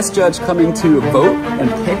special guest judge coming to vote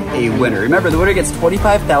and pick a winner. Remember, the winner gets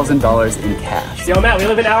 $25,000 in cash. Yo, Matt, we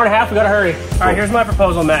live an hour and a half. We gotta hurry. All right, here's my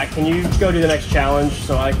proposal, Matt. Can you go do the next challenge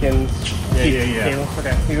so I can Yeah.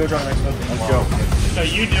 Okay, you go draw the next one. Let's go. No,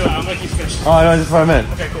 you do it. I'm gonna keep finishing. Oh, no, that's what I meant.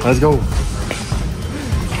 Okay, cool. Let's go.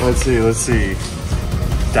 Let's see.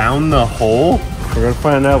 Down the hole? We're gonna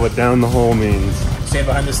find out what down the hole means. Stand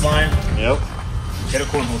behind this line. Yep. Get a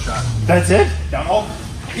cornhole shot. That's it? Down hole.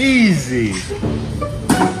 Easy.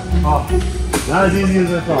 Oh, not as easy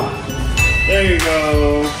as I thought. There you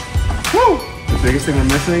go. Woo! The biggest thing I'm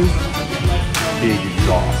missing? The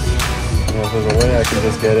exhaust. Well, if there's a way I can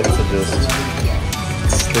just get it to just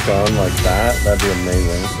stick on like that, that'd be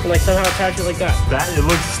amazing. And like somehow attach it like that. It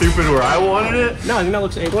looks stupid where I wanted it? No, I think that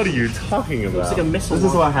looks. What are you talking about? Looks like a missile. This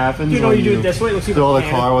is what happens You know, when you do it this way. It looks like fill a a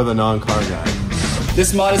car with a non-car guy.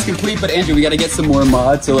 This mod is complete, but Andrew, we gotta get some more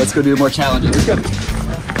mods, so let's go do more challenges. Let's go.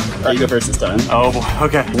 All right, you go first this time. Oh boy,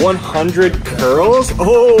 okay. 100 curls?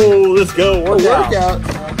 Oh, let's go, Workout.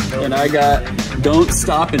 And I got don't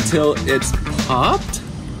stop until it's popped.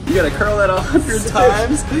 You gotta curl that 100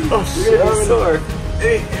 times. Oh, You're gonna be sore.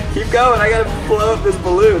 Hey, keep going, I gotta blow up this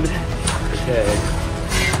balloon. Okay.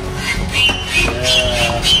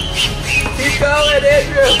 Yeah. Keep going,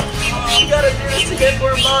 Andrew. You gotta do this to get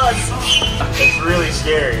more mods. It's really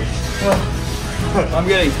scary. I'm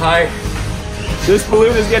getting tired. This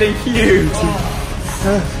balloon is getting huge.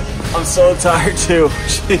 I'm so tired too.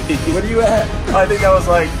 Jeez. What are you at? I think that was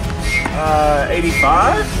like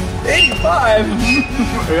 85? 85?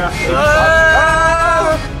 Yeah.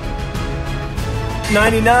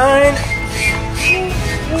 99?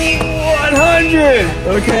 100!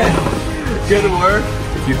 Okay. Good work.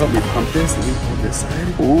 If you help me pump this, let me hold this side.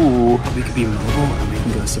 Ooh. We could be mobile and we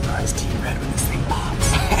can go surprise Team Red when this thing pops.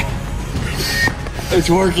 It's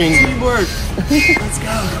working. Teamwork. Let's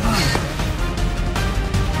go, come on.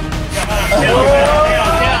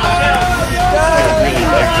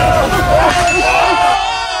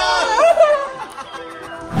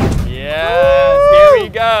 Yes, here we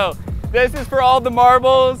go. This is for all the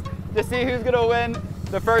marbles to see who's gonna win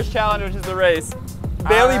the first challenge, which is the race.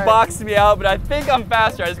 Bailey boxed me out, but I think I'm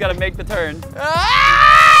faster. I just gotta make the turn.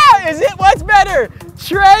 Is it what's better?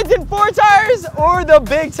 Treads and 4 tires or the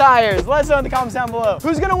big tires? Let us know in the comments down below.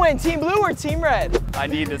 Who's gonna win, Team Blue or Team Red? I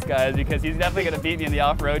need this, guys, because he's definitely gonna beat me in the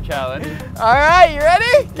off-road challenge. All right, you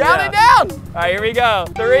ready? Count it down. All right, here we go.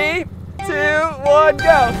 3, 2, 1,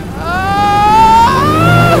 go.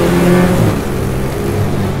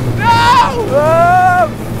 No!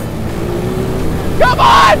 Come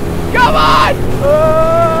on! Come on!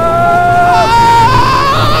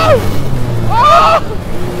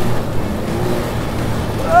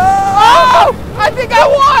 I think I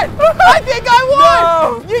won! I think I won!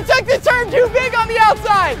 No. You took the turn too big on the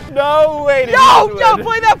outside! No way. Yo,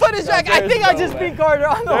 play that footage back. I think I just beat Carter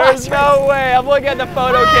on the last There's no way. I'm looking at the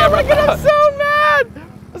photo camera. Look at him, so mad.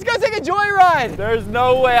 Let's go take a joyride. There's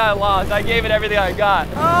no way I lost. I gave it everything I got.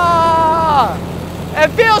 Ah, it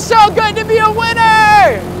feels so good to be a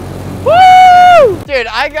winner. Woo! Dude,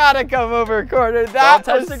 I gotta come over, Carter. That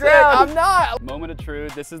Don't touch was the sick. ground. I'm not. Moment of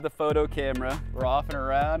truth. This is the photo camera. We're off and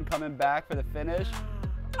around, coming back for the finish.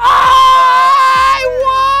 I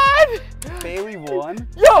won! Bailey won.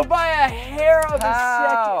 Yo, by a hair of a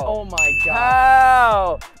How? second. Oh my god.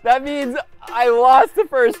 How? That means I lost the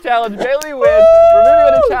first challenge. Bailey wins. We're moving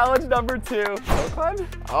on to challenge number 2. Hill climb?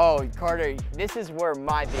 Oh, Carter, this is where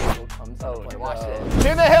my vehicle comes into play. Watch no. this.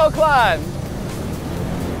 To the hill climb.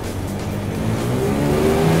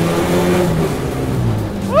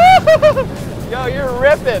 Yo, you're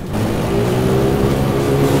ripping.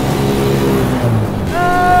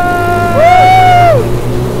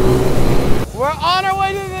 We're on our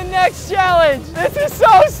way to the next challenge. This is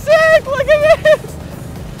so sick. Look at this.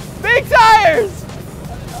 Big tires.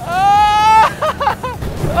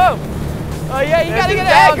 Oh yeah, you gotta get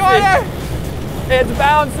ahead, Carter. It's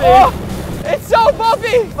bouncy. Oh, it's so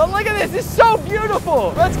bumpy. But look at this. It's so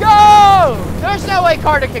beautiful. Let's go. There's no way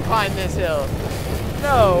Carter can climb this hill.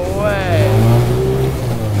 No way.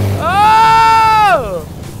 Oh!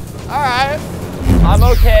 All right. I'm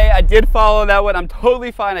okay. I did follow that one. I'm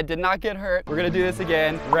totally fine. I did not get hurt. We're gonna do this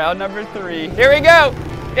again. Round number 3. Here we go.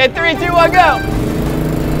 In 3, 2, 1, go.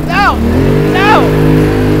 No! No!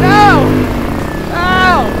 No!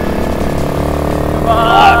 No! Come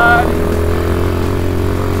on.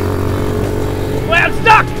 Wait, I'm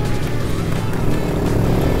stuck!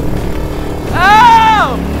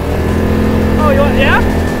 Oh! Oh, you want, yeah?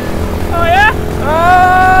 Oh, yeah? Oh!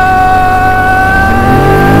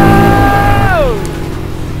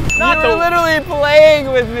 You were literally playing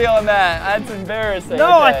with me on that. That's embarrassing. No,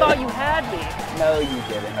 I Okay. thought you had me. No, you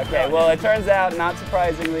didn't. Okay, well, it turns out, not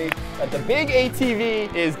surprisingly, that the big ATV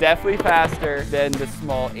is definitely faster than the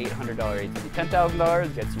small $800 ATV.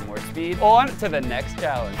 $10,000 gets you more speed. On to the next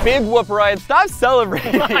challenge. Big whoop, Ryan. Stop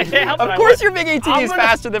celebrating. Yeah, but Of I course win. your big ATV is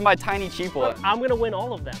faster than my tiny cheap one. I'm gonna win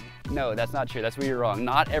all of them. No, that's not true. That's where you're wrong.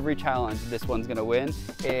 Not every challenge this one's gonna win.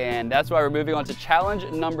 And that's why we're moving on to challenge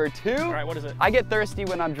number 2. All right, what is it? I get thirsty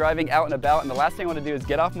when I'm driving out and about, and the last thing I want to do is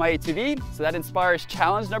get off my ATV. So that inspires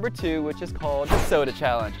challenge number 2, which is called the soda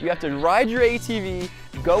challenge. You have to ride your ATV,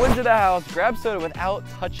 go into the house, grab soda without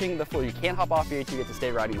touching the floor. You can't hop off your ATV, you have to stay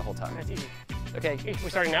riding the whole time. That's easy. Okay. We're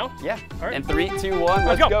starting now? Yeah. All right. And 3, 2, 1,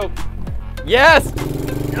 Let's let's go. go. Yes!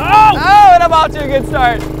 Oh! Oh, and I'm off to a good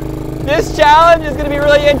start. This challenge is gonna be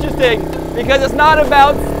really interesting because it's not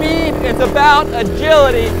about speed, it's about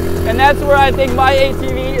agility. And that's where I think my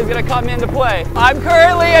ATV is gonna come into play. I'm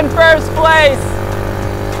currently in first place.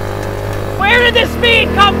 Where did this speed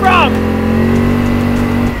come from?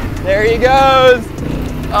 There he goes.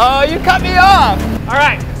 Oh, you cut me off. All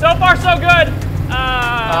right, so far so good.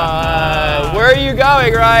 Where are you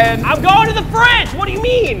going, Ryan? I'm going to the fridge. What do you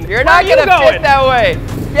mean? You're Where not are you gonna going? fit that way.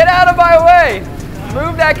 Get out of my way.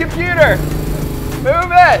 Move that computer.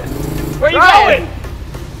 Move it. Where are you Ryan.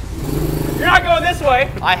 going? You're not going this way.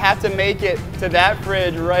 I have to make it to that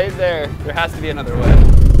fridge right there. There has to be another way.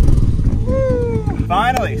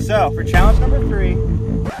 Finally, so for challenge number 3,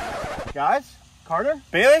 guys, Carter,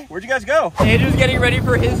 Bailey, where'd you guys go? Andrew's getting ready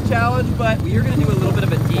for his challenge, but we are gonna do a little bit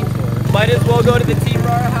of a detour. Might as well go to the Team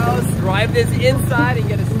Rara house, drive this inside and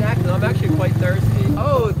get a snack, and I'm actually quite thirsty.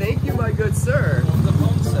 Oh, thank you, my good sir.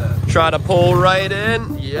 Try to pull right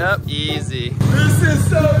in. Yep, easy. This is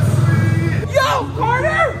so sweet. Yo,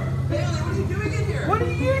 Carter! Bailey, what are you doing in here? What are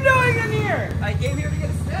you doing in here? I came here to get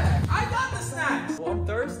a snack. I got the snacks. Well, I'm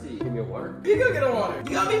thirsty. Give me a water. You go get a water.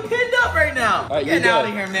 You got me pinned up right now. All right, Get you out go.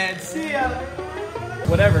 of here, man. See ya.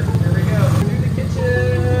 Whatever. Here we go. To the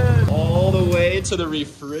kitchen. All the way to the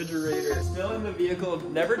refrigerator. Still in the vehicle.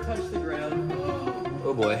 Never touched the ground.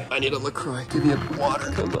 Oh boy, I need a LaCroix. Give me a water,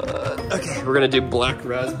 come on. Okay, we're gonna do black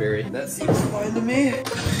raspberry. That seems fine to me.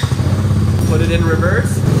 Put it in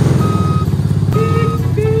reverse.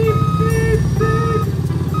 Beep, beep, beep, beep.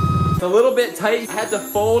 It's a little bit tight. I had to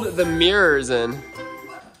fold the mirrors in.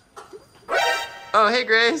 Oh, hey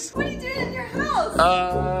Grace. What are you doing in your house?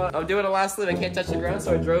 I'm doing a last lift. I can't touch the ground,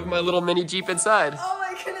 so I drove my little mini Jeep inside. Oh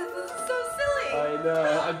my goodness, this is so silly. I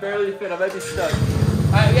know, I barely fit. I might be stuck.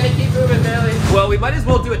 All right, we gotta keep moving, Bailey. Well, we might as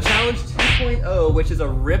well do a challenge 2.0, which is a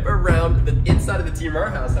rip around the inside of the Team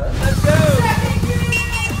Rara house, huh? Let's go!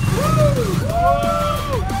 Woo!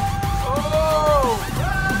 Oh! Oh!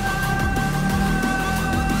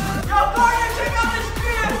 Yo, Carter, check out this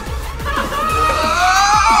view!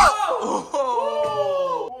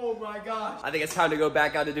 Oh my gosh. I I think it's time to go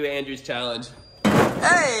back out to do Andrew's challenge.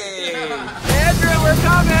 Hey! Andrew, we're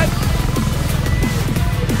coming!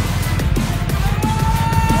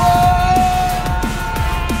 Whoa!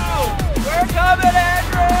 We're coming,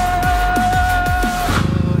 Andrew!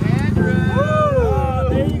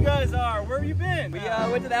 There you guys are. Where have you been? We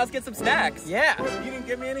went to the house to get some snacks. Yeah. You didn't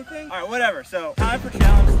give me anything? All right, whatever. So, time for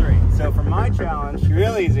challenge 3. So, for my challenge,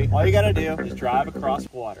 real easy. All you gotta do is drive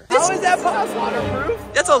across water. How is that possible? Waterproof?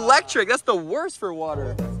 That's electric. That's the worst for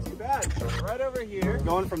water. Too bad. Right over here,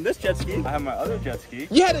 going from this jet ski, I have my other jet ski.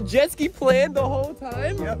 You had a jet ski planned the whole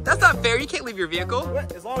time? Yep. That's not fair. You can't leave your vehicle.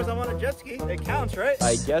 What? As long as I'm on a jet ski, it counts, right?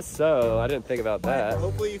 I guess so. I didn't think about that.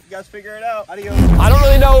 Hopefully you guys figure it out. Adios. I don't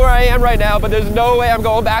really know where I am right now, but there's no way I'm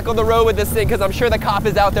going back on the road with this thing because I'm sure the cop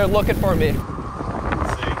is out there looking for me.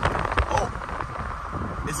 Let's see.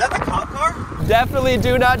 Oh, is that the cop car? Definitely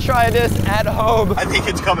do not try this at home. I think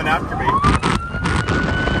it's coming after me. Am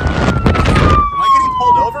I getting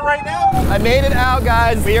pulled over right now? I made it out,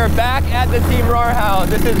 guys. We are back at the Team Roar house.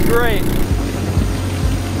 This is great.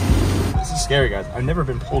 This is scary, guys. I've never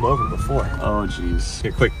been pulled over before. Oh, jeez.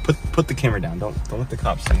 Here, quick, put the camera down. Don't let the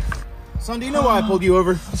cops see. Son, do you know why I pulled you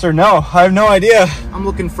over? Sir, no, I have no idea. I'm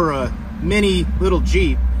looking for a mini little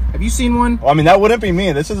Jeep. Have you seen one? Well, I mean, that wouldn't be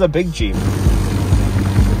me. This is a big Jeep.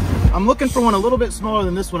 I'm looking for one a little bit smaller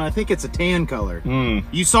than this one. I think it's a tan color.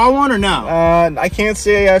 You saw one or no? I can't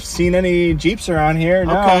say I've seen any Jeeps around here.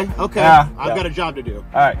 No. Okay. Yeah, I've got a job to do.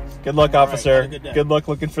 All right. Good luck, officer. have a good day. Good luck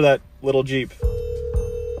looking for that little Jeep.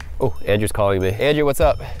 Oh, Andrew's calling me. Andrew, what's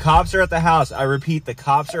up? Cops are at the house. I repeat, the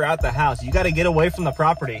cops are at the house. You got to get away from the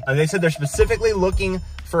property. They said they're specifically looking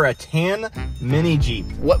for a tan mini Jeep.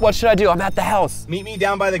 What should I do? I'm at the house. Meet me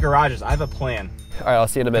down by the garages. I have a plan. All right, I'll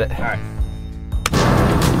see you in a minute. All right.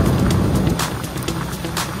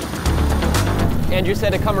 Andrew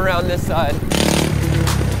said to come around this side.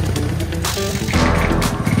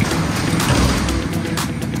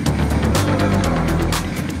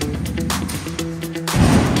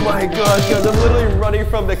 My gosh, guys, I'm literally running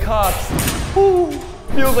from the cops. Whew.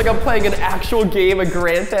 Feels like I'm playing an actual game of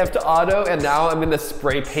Grand Theft Auto, and now I'm in the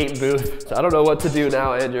spray paint booth. So I don't know what to do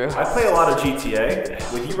now, Andrew. I play a lot of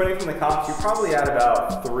GTA. With you running from the cops, you're probably at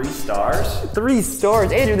about 3 stars. 3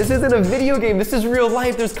 stars? Andrew, this isn't a video game. This is real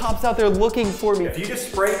life. There's cops out there looking for me. If you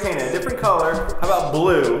just spray paint a different color, how about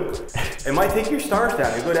blue? It might take your stars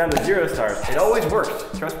down. You go down to 0 stars. It always works.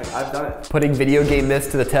 Trust me, I've done it. Putting video game myths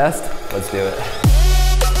to the test? Let's do it.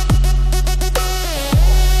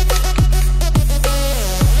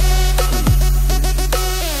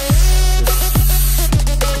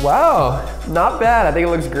 Wow, not bad. I think it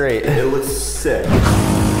looks great. It looks sick.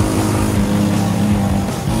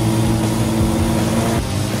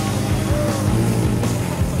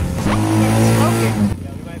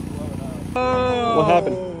 What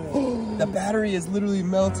happened? The battery is literally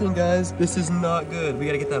melting, guys. This is not good. We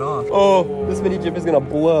gotta get that off. Oh, this mini Jeep is gonna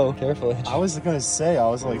blow. Careful. I was gonna say, I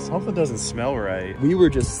was like, something doesn't smell right. We were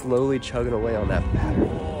just slowly chugging away on that battery.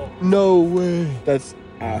 No way. That's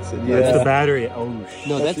acid. Yeah. That's the battery. Oh,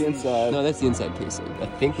 no, that's the inside. No, that's the inside casing. I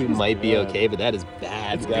think we might be okay, but that is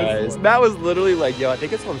bad, guys. Matt was literally like, yo, I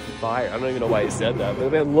think it's on fire. I don't even know why he said that, but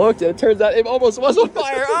then looked and it turns out it almost was on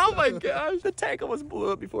fire. Oh my gosh, the tank almost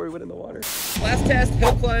blew up before we went in the water. Last test,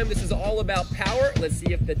 hill climb. This is all about power. Let's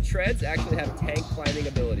see if the treads actually have tank climbing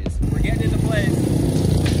abilities. We're getting into place.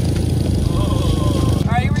 Oh.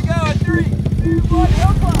 All right, here we go. 3, 2, 1,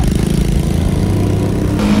 hill climb.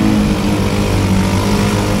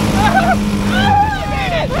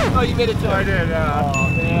 Oh, you made it too. I did, yeah. Oh,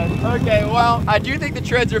 man. Okay, well, I do think the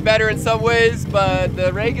treads are better in some ways, but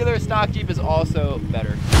the regular stock Jeep is also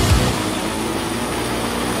better.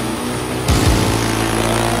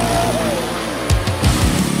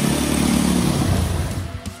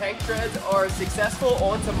 Tank treads are successful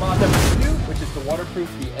onto mod number 2, which is to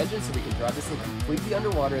waterproof the engine so we can drive this thing completely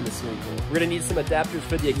underwater in the swimming pool. We're gonna need some adapters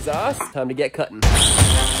for the exhaust. Time to get cutting.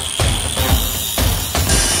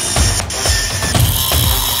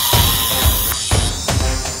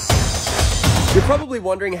 You're probably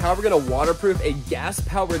wondering how we're gonna waterproof a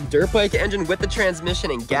gas-powered dirt bike engine with the transmission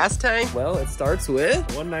and gas tank. Well, it starts with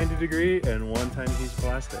 190 degree and 1 tiny piece of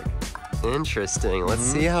plastic. Interesting. Let's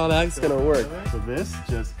see how that's gonna work. So this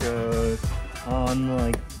just goes on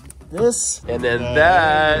like this. And then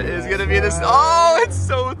that is gonna be this. Oh, it's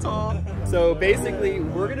so tall. So basically,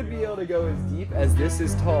 we're gonna be able to go as deep as this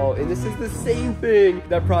is tall, and this is the same thing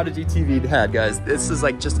that Prodigy TV had, guys. This is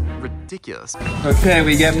like just ridiculous. Okay,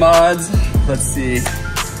 we get mods. Let's see.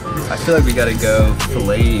 I feel like we gotta go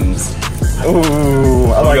flames. Ooh,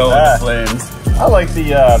 I like that. Flames. I like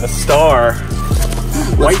the star.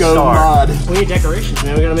 White go star. mod. We need decorations,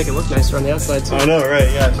 man. We gotta make it look nicer on the outside too. I know, right?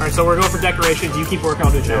 Yeah. All right, so we're going for decorations. You keep working,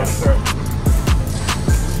 I'll do a challenge.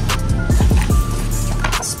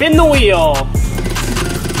 Spin the wheel.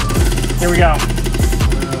 Here we go.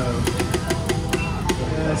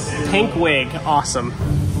 Pink wig, awesome.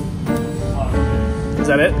 Is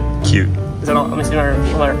that it? Cute. Is that all? Let me see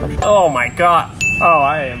my reflection. Oh my god. Oh,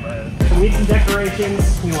 I am. So we need some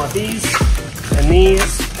decorations. We want these,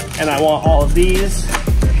 and I want all of these,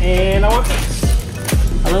 and I want this.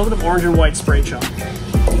 A little bit of orange and white spray chalk.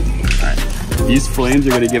 These flames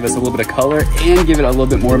are going to give us a little bit of color and give it a little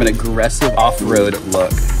bit more of an aggressive off-road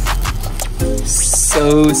look.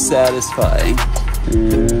 So satisfying.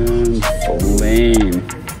 And flame.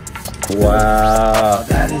 Wow,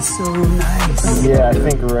 that is so nice. Yeah, I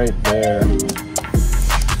think right there.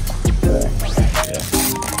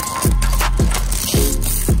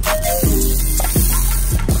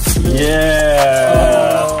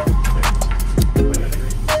 Yeah.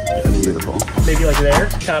 Beautiful. Maybe like there,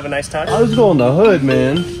 kind of a nice touch. I was going the hood,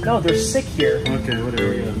 man. No, they're sick here. Okay,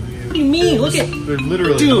 whatever. Yeah. What do you mean? Look at, They're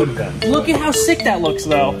literally dude, look at how sick that looks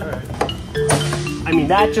though. I mean,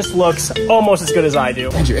 that just looks almost as good as I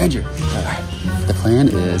do. Andrew. The plan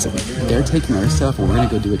is they're taking our stuff, and we're going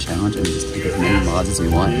to go do a challenge and just take as many mods as we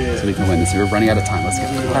want so we can win this. We're running out of time. Let's get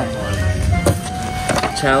to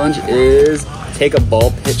it. Challenge is take a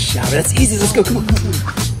ball pit shower. That's easy. Let's go. Come on.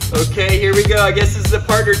 Okay, here we go. I guess this is the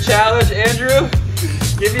partner challenge. Andrew,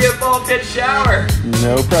 give me a ball pit shower.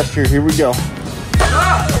 No pressure. Here we go.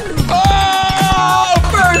 Oh,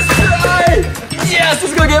 first try! Yes,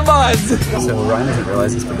 let's go get mods. So Ryan doesn't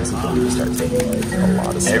realize this, but this is when you start taking like a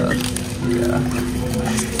lot of stuff. Yeah.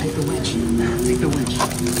 Take the winch. Take the winch.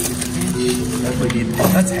 Definitely need.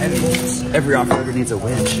 That's heavy. Every off-roader needs a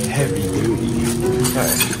winch. Heavy duty. Okay.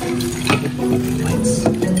 Lights.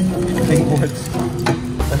 Big boards.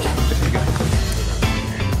 Okay, there we go.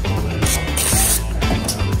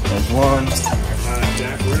 There's one.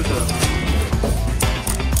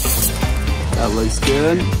 That looks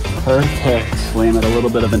good. Perfect. Flame at a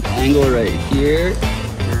little bit of an angle right here.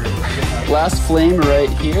 Last flame right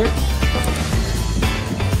here.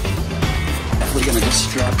 We're gonna just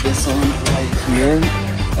strap this on right here.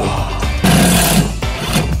 Oh.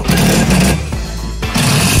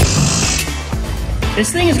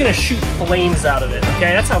 This thing is gonna shoot flames out of it,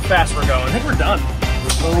 okay? That's how fast we're going. I think we're done.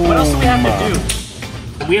 What else do we have to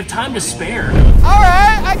do? We have time to spare. All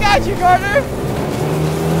right, I got you, Carter.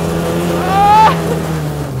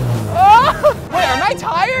 Wait, are my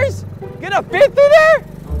tires gonna fit through there?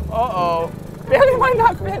 Uh-oh. Bailey might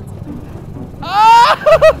not fit. Oh!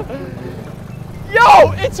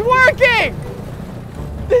 Yo, it's working!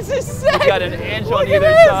 This is sick! We got an inch on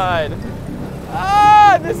either side.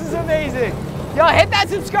 Ah, this is amazing. Yo, hit that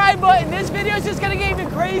subscribe button. This video is just gonna get even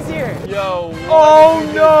crazier. Yo, Oh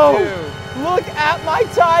no! Look at my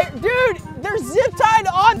tire. Dude, they're zip tied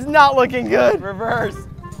on. It's not looking good. Reverse.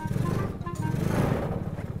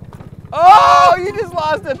 Oh, you just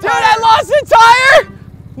lost a tire. Dude, I lost a tire!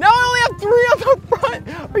 Now I only have 3 on the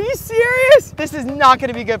front. Are you serious? This is not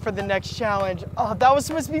gonna be good for the next challenge. Oh, that was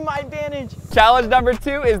supposed to be my advantage. Challenge number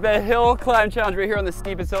 2 is the hill climb challenge right here on the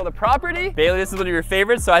steepest hill of the property. Bailey, this is one of your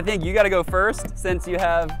favorites, so I think you gotta go first since you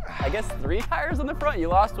have, I guess, 3 tires on the front. You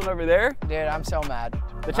lost one over there. Dude, I'm so mad.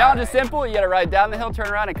 The challenge is simple. You gotta ride down the hill, turn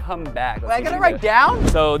around, and come back. Wait, I gotta ride down?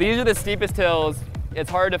 So these are the steepest hills. It's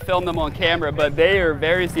hard to film them on camera, but they are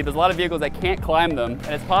very steep. There's a lot of vehicles that can't climb them,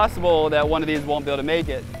 and it's possible that one of these won't be able to make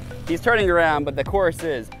it. He's turning around, but the course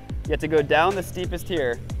is, you have to go down the steepest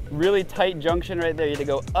here, really tight junction right there. You have to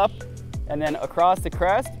go up and then across the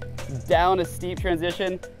crest, down a steep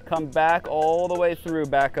transition, come back all the way through,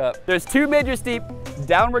 back up. There's 2 major steep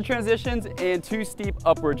downward transitions and 2 steep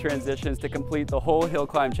upward transitions to complete the whole hill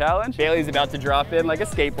climb challenge. Bailey's about to drop in like a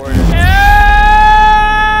skateboarder.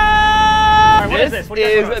 What is this? What do you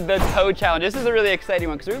This guys is the tow challenge. This is a really exciting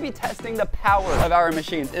one because we're gonna be testing the power of our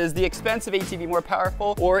machines. Is the expensive ATV more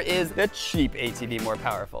powerful or is the cheap ATV more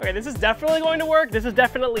powerful? Okay, this is definitely going to work. This is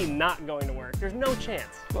definitely not going to work. There's no chance.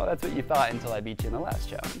 Well, that's what you thought until I beat you in the last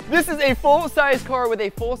challenge. This is a full-size car with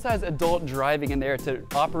a full-size adult driving in there to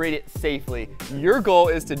operate it safely. Your goal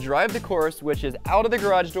is to drive the course, which is out of the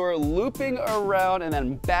garage door, looping around, and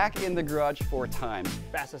then back in the garage 4 times.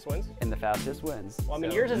 Fastest wins. And the fastest wins. Well, I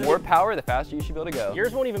mean, So yours is more power, the faster you should be able to go.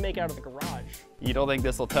 Yours won't even make it out of the garage. You don't think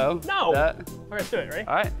this will tow? No. That? Okay, let's do it, ready?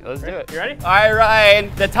 All right, let's do it. You ready? All right,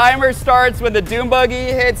 Ryan. The timer starts when the dune buggy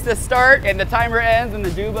hits the start, and the timer ends when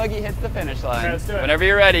the dune buggy hits the finish line. All right, let's do it. Whenever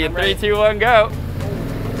you're ready. I'm In 3, ready. 2, 1, go.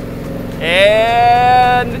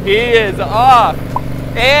 And he is off.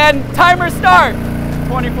 And timer start.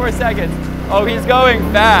 24 seconds. Oh, he's going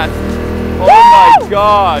fast. Oh my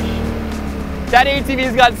gosh. That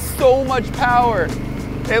ATV's got so much power.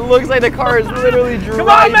 It looks like the car is literally driving. Come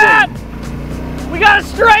on, Matt! We got it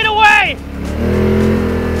straight away!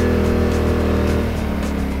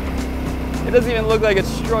 It doesn't even look like it's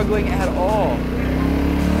struggling at all.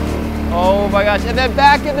 Oh my gosh, and then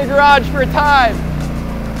back in the garage for time.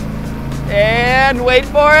 And wait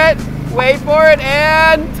for it,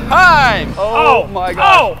 and time. Oh my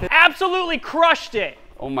gosh. Oh, absolutely crushed it.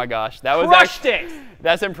 Oh my gosh, that was Crushed it.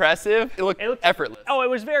 That's impressive. It looked effortless. Oh, it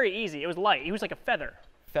was very easy. It was light. He was like a feather.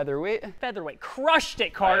 Featherweight? Featherweight. Crushed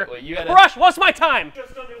it, Carter. Right, well, you gotta... Crushed. What's my time?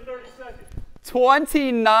 Just under 30 seconds.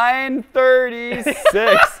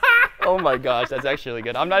 29:36. Oh my gosh, that's actually really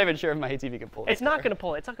good. I'm not even sure if my ATV can pull it. It's not gonna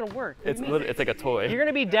pull it. It's not gonna work. It's like a toy. You're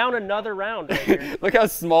gonna be down another round right here. Look how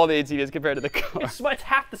small the ATV is compared to the car. It's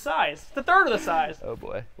half the size. It's a third of the size. Oh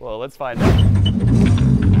boy. Well, let's find out.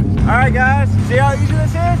 All right, guys. See how easy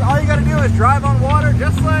this is? All you gotta do is drive on water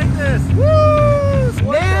just like this.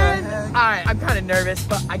 Woo! Man, all right, I'm kind of nervous,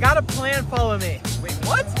 but I got a plan. Follow me. Wait,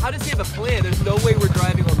 what? How does he have a plan? There's no way we're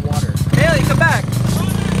driving on water. Haley, come back.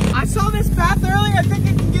 I saw this path earlier. I think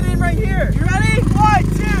I can get in right here. You ready? 1, 2,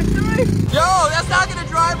 3. Yo, that's not gonna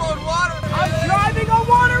drive on water. I'm driving on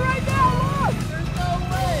water right now. Look. There's no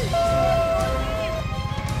way.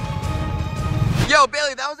 Yo,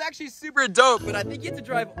 Bailey, that was actually super dope, but I think you have to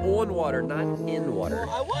drive on water, not in water.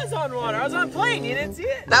 I was on water. I was on plane. You didn't see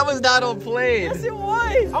it? That was not on plane. Yes, it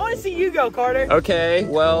was. I want to see you go, Carter. Okay,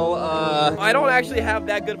 well, I don't actually have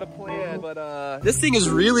that good of a plan, but this thing is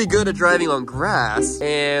really good at driving on grass,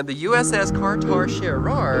 and the USS Carter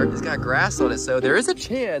Scherer has got grass on it, so there is a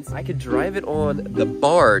chance I could drive it on the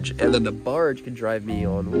barge, and then the barge could drive me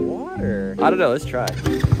on water. I don't know, let's try.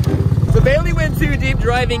 So Bailey went too deep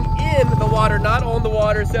driving in the water, not on the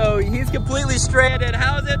water, so he's completely stranded.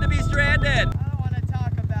 How is it to be stranded? I don't want to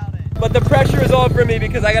talk about it. But the pressure is on for me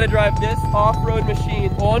because I gotta drive this off-road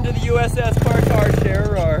machine onto the USS Carter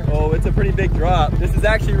Scherer. Oh, it's a pretty big drop. This is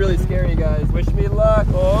actually really scary, guys. Wish me luck.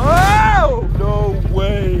 Oh, no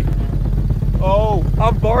way. Oh,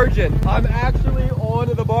 I'm barging. I'm actually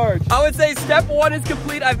onto the barge. I would say step 1 is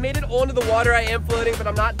complete. I've made it onto the water. I am floating, but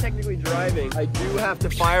I'm not technically driving. I do have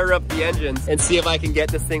to fire up the engines and see if I can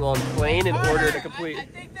get this thing on plane in order to complete. I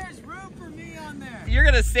think there's room for me on there. You're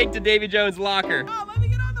gonna sink to Davy Jones' locker. Oh, let me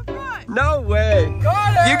get on the front. No way.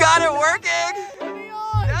 Carter. You got it working? Put me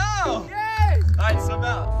on. No. Yay. All right, swim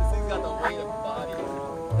out. This thing's got the weight of body.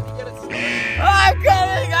 Let me get it started. I'm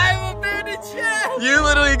coming. I have abandoned ship. You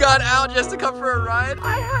literally got out just to come for a ride?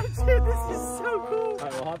 I had to. This is so cool. All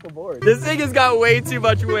right, we'll hop aboard. This thing has got way too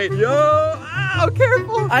much weight. Yo, ow,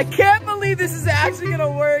 careful. I can't believe this is actually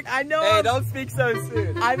gonna work. I know. Hey, don't speak so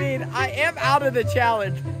soon. I mean, I am out of the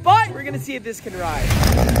challenge, but we're gonna see if this can ride.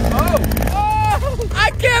 Oh,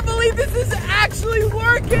 I can't believe this is actually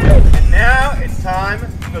working. And now it's time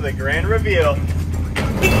for the grand reveal.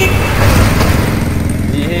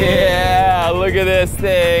 yeah, look at this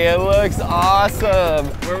thing. It looks awesome.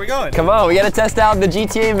 Where are we going? Come on, we gotta test out the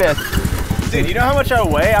GTA myth. Dude, you know how much I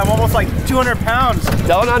weigh? I'm almost like 200 pounds.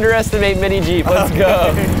 Don't underestimate Mini Jeep. Let's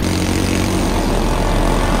go.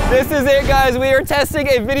 This is it, guys. We are testing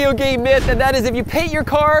a video game myth, and that is if you paint your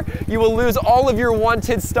car, you will lose all of your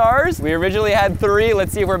wanted stars. We originally had 3.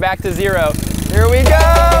 Let's see if we're back to 0. Here we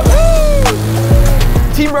go. Woo!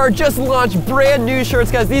 Team Rar just launched brand new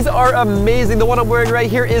shirts, guys. These are amazing. The one I'm wearing right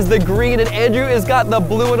here is the green, and Andrew has got the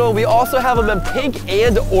blue one. We also have them in pink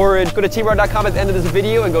and orange. Go to teamrar.com at the end of this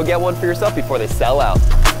video and go get one for yourself before they sell out.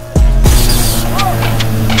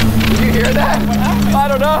 Did you hear that? I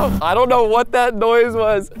don't know. I don't know what that noise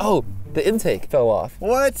was. Oh, the intake fell off.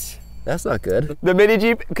 What? That's not good. The Mini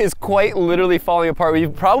Jeep is quite literally falling apart.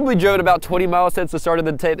 We've probably driven about 20 miles since the start of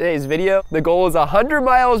today's video. The goal is 100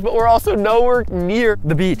 miles, but we're also nowhere near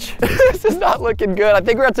the beach. This is not looking good. I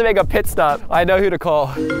think we're going to have to make a pit stop. I know who to call.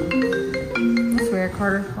 That's weird,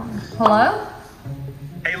 Carter. Hello?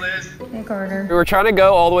 Hey, Liz. Hey, Carter. We're trying to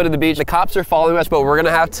go all the way to the beach. The cops are following us, but we're gonna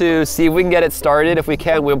have to see if we can get it started. If we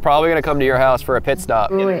can, we're probably gonna come to your house for a pit stop.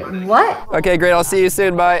 Wait, what? Okay, great, I'll see you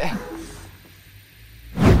soon, bye.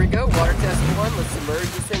 Here we go, water test 1. Let's submerge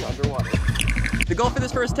this thing underwater. The goal for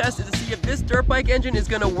this first test is to see if this dirt bike engine is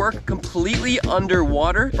gonna work completely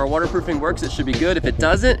underwater. If our waterproofing works, it should be good. If it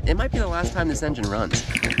doesn't, it might be the last time this engine runs.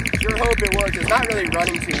 Sure hope it works. It's not really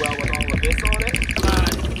running too well with all of this on it.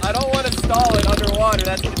 I don't want to stall it underwater.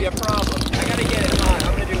 That's going to be a problem. I got to get it on.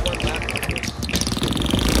 I'm going to do one lap.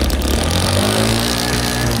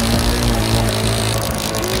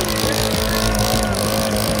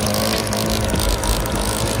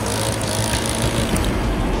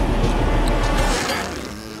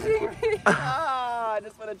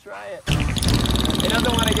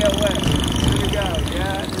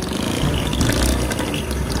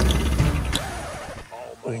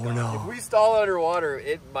 stall underwater,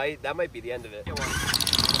 that might be the end of it.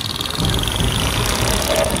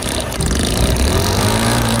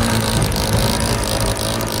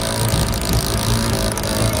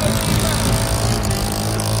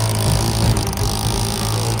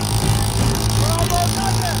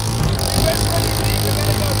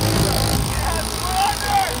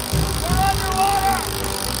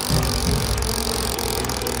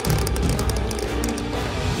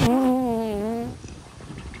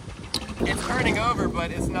 It's turning over,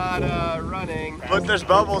 but it's not running. Look, there's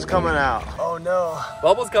bubbles coming out. Oh no.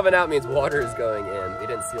 Bubbles coming out means water is going in. We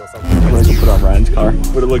didn't seal something. Let's put on Ryan's car.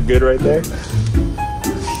 Would it look good right there?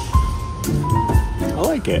 I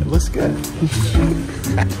like it. Looks good.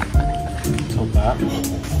 Tilt that.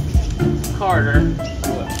 Carter, you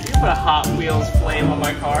put a Hot Wheels flame on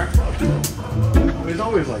my car. It's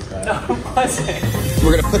always like that. No, it wasn't.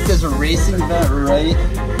 We're gonna put this racing vent right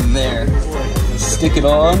there. Stick it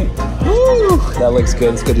on. Woo! That looks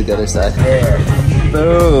good. Let's go to the other side. There.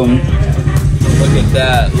 Boom. Look at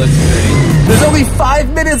that. Looks great. There's only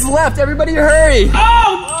 5 minutes left. Everybody hurry.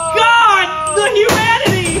 Oh, God! The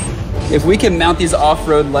humanity! If we can mount these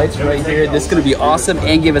off-road lights right here, this is gonna be awesome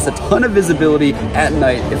and give us a ton of visibility at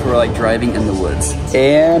night if we're like driving in the woods.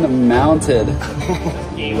 And mounted.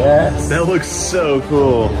 Yes. That looks so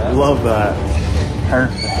cool. Yeah. Love that.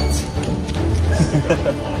 Perfect.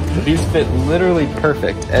 These fit literally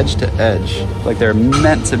perfect, edge to edge. Like they're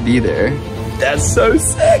meant to be there. That's so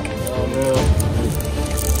sick. Oh no.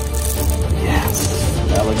 Yes.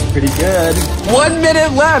 That looks pretty good. 1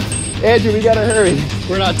 minute left. Andrew, we gotta hurry.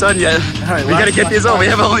 We're not done yet. All right, we gotta get these on. We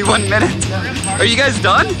have only 1 minute. Are you guys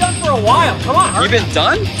done? We've done for a while. Come on. You've been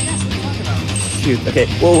done? Shoot. Okay,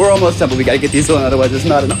 well, we're almost done, but we gotta get these on, otherwise it's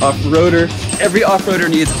not an off-roader. Every off-roader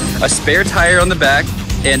needs a spare tire on the back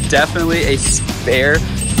and definitely a spare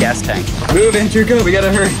gas tank. Move, Andrew, go. We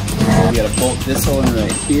gotta hurry. We gotta bolt this one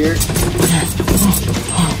right here.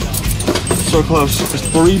 So close. There's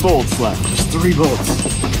 3 bolts left. Just 3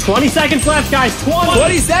 bolts. 20 seconds left, guys.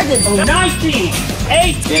 20 seconds. 19,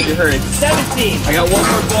 18, Andrew, hurry. 17, I got 1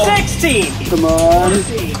 more bolt. 16, Come on.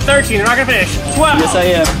 13, you're not gonna finish. 12, Yes, I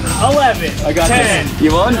am. 11, I got 10, this.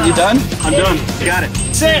 You on? You done? I'm done. Got it.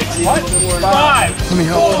 6, 5,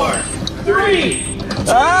 4, 3,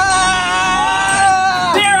 Ah!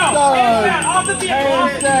 0. Hands down, off the vehicle.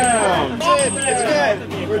 Hands down. It's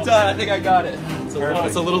good. We're done. I think I got it.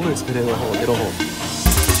 It's a little loose, but it'll hold. It'll hold.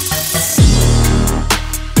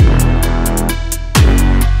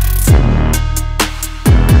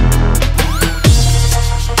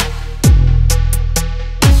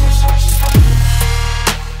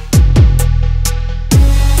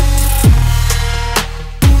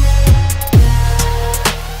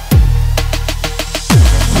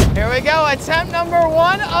 Attempt number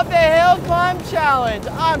 1 of the hill climb challenge.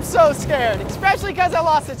 I'm so scared, especially because I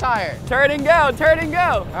lost a tire. Turn and go, turn and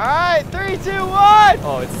go. All right, 3, 2, 1.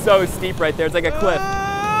 Oh, it's so steep right there. It's like a cliff.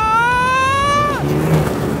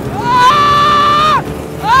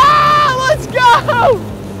 Let's go!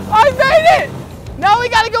 I made it! Now we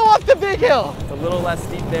gotta go up the big hill. It's a little less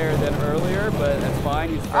steep there than earlier, but that's fine.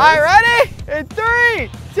 He's first. All right, ready? In 3,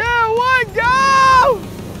 2, 1, go!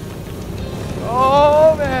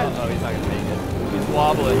 Oh, man. Oh, he's not gonna make it. He's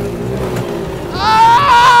wobbling.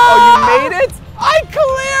 Oh! Oh, you made it? I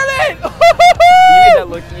cleared it! You made that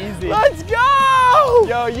look easy. Let's go!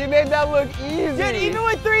 Yo, you made that look easy. Dude, even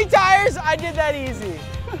with 3 tires, I did that easy.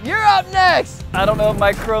 You're up next. I don't know if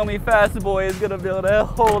my chromey fast boy is gonna be able to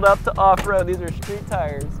hold up to off-road. These are street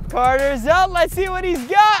tires. Carter's up. Let's see what he's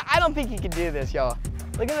got. I don't think he can do this, y'all.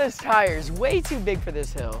 Look at those tires, way too big for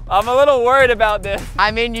this hill. I'm a little worried about this.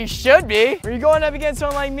 I mean, you should be. Are you going up against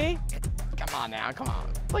someone like me? Come on now, come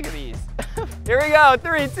on. Look at these. Here we go,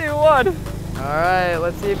 3, 2, 1. All right,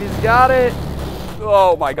 let's see if he's got it.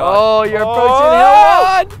 Oh my God. Oh, you're approaching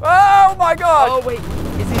hill 1. Oh my God. Oh wait,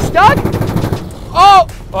 is he stuck? Oh.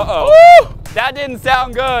 Uh-oh. Woo! That didn't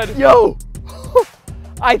sound good. Yo.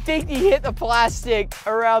 I think he hit the plastic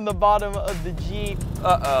around the bottom of the Jeep.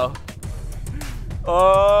 Uh-oh.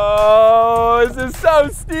 Oh, this is so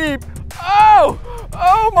steep. Oh,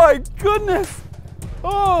 oh my goodness.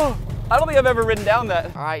 Oh, I don't think I've ever ridden down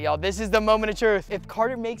that. All right, y'all, this is the moment of truth. If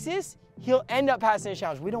Carter makes this, he'll end up passing the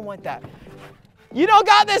challenge. We don't want that. You don't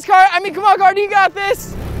got this, Carter. I mean, come on, Carter, you got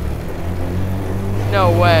this.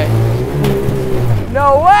 No way.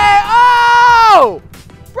 No way. Oh!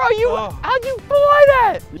 Bro, how'd you fly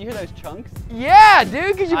that? Did you hear those chunks? Yeah,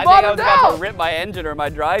 dude, because you I bottomed think I was about out. to rip my engine or my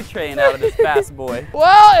drivetrain out of this fast boy.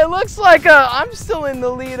 Well, it looks like I'm still in the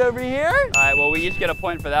lead over here. All right, well, we each get a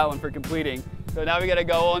point for that one for completing. So now we gotta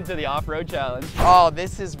go on to the off-road challenge. Oh,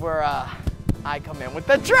 this is where I come in with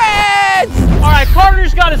the treads! All right,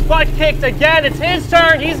 Carter's got his butt kicked again. It's his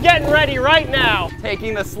turn. He's getting ready right now.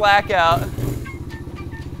 Taking the slack out.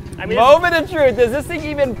 I mean, Moment of truth, does this thing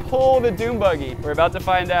even pull the dune buggy? We're about to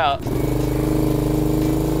find out.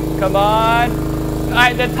 Come on. All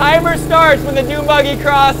right, the timer starts when the dune buggy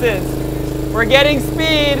crosses. We're getting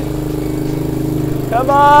speed.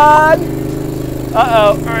 Come on.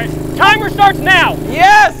 Uh-oh. all right, timer starts now.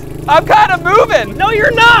 Yes, I'm kind of moving. No,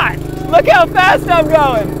 you're not. Look how fast I'm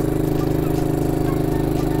going.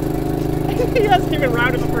 He hasn't even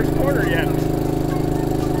rounded the first corner yet.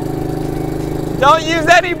 Don't use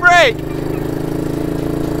any brake.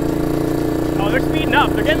 Oh, they're speeding up.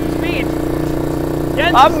 They're getting some speed.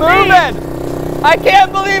 I'm moving. I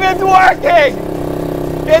can't believe it's working.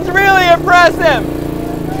 It's really impressive.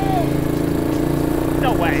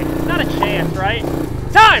 No way. Not a chance, right?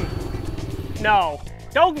 Time. No.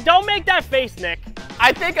 Don't make that face, Nick.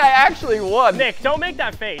 I think I actually won. Nick, don't make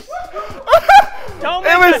that face. Don't It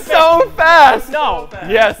make was that so fast. No.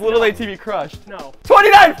 Yes, little ATV crushed. No.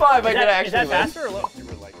 29.5. I could actually Is that win. faster or low? You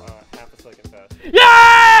were like half a second fast.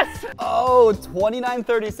 Yes! Oh,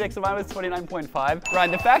 29.36, so mine was 29.5.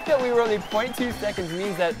 Ryan, the fact that we were only 0.2 seconds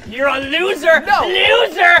means that You're a loser! No.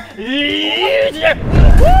 Loser! Loser!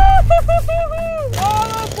 All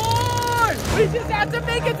aboard! We just have to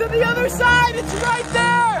make it to the other side. It's right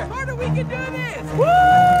there. Carter, we can do this. Woo!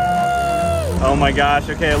 Oh my gosh,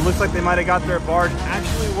 okay, it looks like they might have got their barge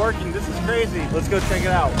actually working. This is crazy. Let's go check it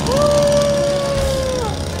out. We're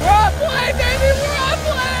on play, baby. We're on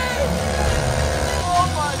play. Oh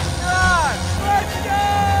my God. Let's go.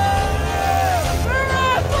 We're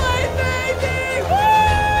on play, baby. Woo!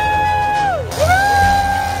 Woo!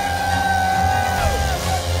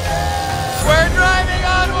 We're driving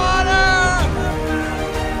on water.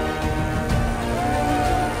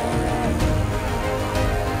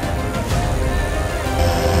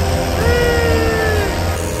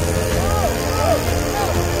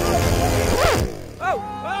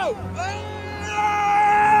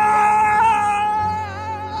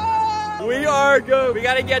 we are good. We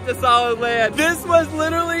gotta get to solid land. This was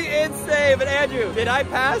literally insane. But Andrew, did I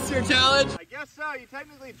pass your challenge? I guess so. You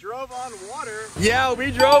technically drove on water. Yeah, we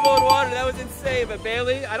drove on water. That was insane. But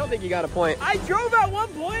Bailey, I don't think you got a point. I drove at one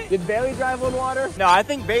point. Did Bailey drive on water? No, I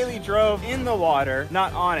think Bailey drove in the water,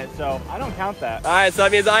 not on it, so I don't count that. All right, so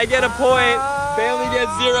that means I get a point. Bailey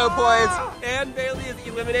gets 0 points. And Bailey is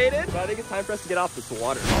eliminated. But I think it's time for us to get off this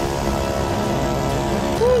water.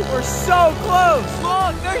 Woo, we're so close.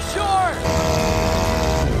 Long, they're short.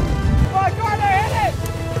 Come on, Carter, hit it.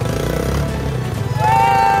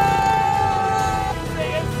 This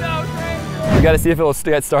thing is so crazy. We gotta see if it'll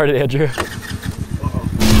get started, Andrew.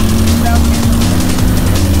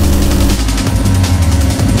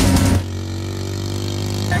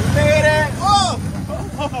 Made it! Oh!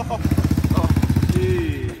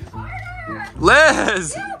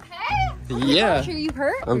 Liz! You okay? Yeah. Are you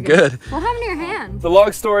hurt? I'm good. What happened to your hand? It's a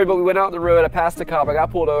long story, but we went out the road. I passed a cop. I got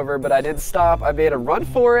pulled over, but I didn't stop. I made a run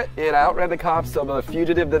for it, and I outran the cops, so I'm a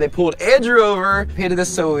fugitive. Then they pulled Andrew over, painted this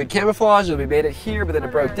so we camouflage, and we made it here, but then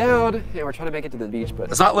it broke down, and we're trying to make it to the beach, but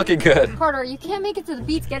it's not looking good. Carter, you can't make it to the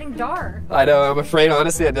beach. It's getting dark. I know. I'm afraid,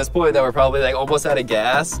 honestly, at this point that we're probably like almost out of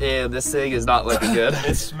gas, and this thing is not looking good.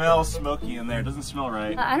 It smells smoky in there. It doesn't smell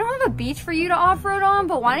right. I don't have a beach for you to off-road on,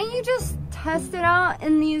 but why don't you just test it out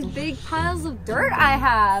in these big piles of dirt I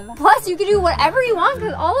have? Plus, you can do whatever you want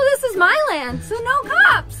because all of this is my land, so no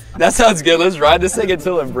cops. That sounds good. Let's ride this thing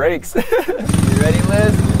until it breaks. You ready,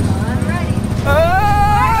 Liz? I'm ready.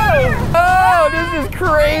 Oh! Oh, this is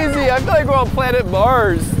crazy. I feel like we're on planet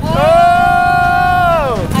Mars. Oh!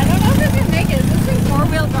 I don't know if this can make it. Is this thing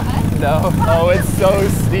four-wheel drive? No. Oh, it's so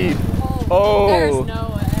steep. Oh. There's no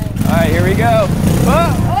way. All right, here we go.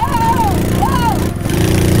 Oh.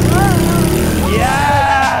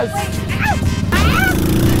 Yes!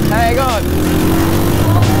 Hang on.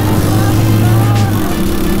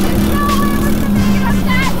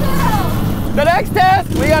 The next test,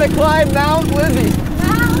 we gotta climb Mount Lizzie.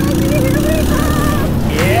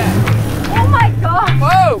 Yeah. Oh my God.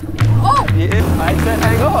 Whoa! Oh. Yeah, I said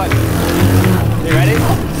hang on. You ready?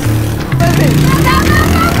 Lizzie!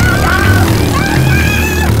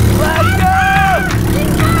 Let's go!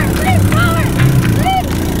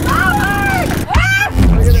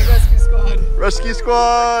 Rescue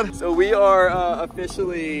squad! So we are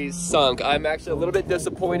officially sunk. I'm actually a little bit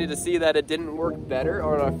disappointed to see that it didn't work better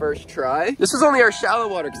on our first try. This was only our shallow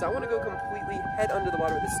water because I want to go completely head under the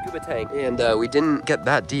water with a scuba tank. And we didn't get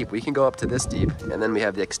that deep. We can go up to this deep. And then we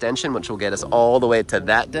have the extension, which will get us all the way to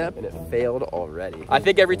that depth. And it failed already. I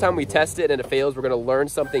think every time we test it and it fails, we're gonna learn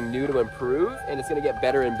something new to improve. And it's gonna get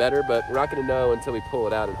better and better, but we're not gonna know until we pull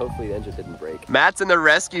it out, and hopefully the engine didn't break. Matt's in the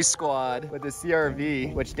rescue squad with the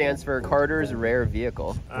CRV, which stands for Carter's Rare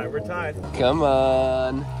Vehicle. All right, we're tied. Come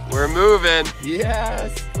on, we're moving.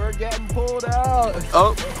 Yes, we're getting pulled out.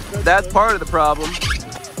 Oh, that's part of the problem.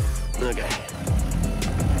 Okay.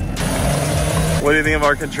 What do you think of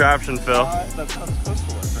our contraption, Phil? That's how it's supposed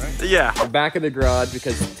to work, right? Yeah. We're back in the garage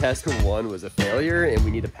because test 1 was a failure, and we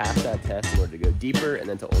need to pass that test in order to go deeper and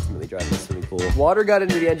then to ultimately drive the swimming pool. Water got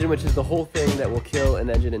into the engine, which is the whole thing that will kill an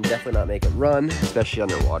engine and definitely not make it run, especially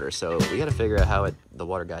underwater. So we got to figure out how the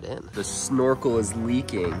water got in. The snorkel is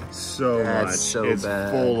leaking. So That's much. so it's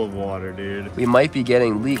bad. full of water, dude. We might be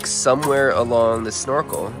getting leaks somewhere along the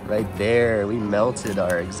snorkel. Right there, we melted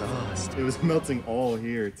our exhaust. It was melting all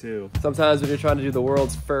here, too. Sometimes when you're trying to do the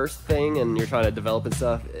world's first thing and you're trying to develop and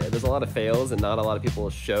stuff, there's a lot of fails and not a lot of people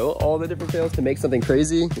show all the different fails to make something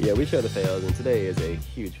crazy. But yeah, we show the fails, and today is a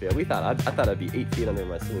huge fail. I thought I'd be 8 feet under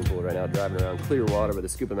my swimming pool right now, driving around clear water with a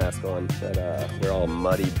scuba mask on, but we're all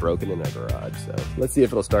muddy, broken in our garage. So let's see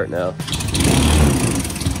if it'll start now.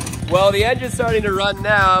 Well, the engine's starting to run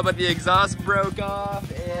now, but the exhaust broke off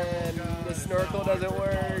and the snorkel doesn't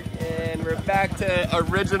work, and we're back to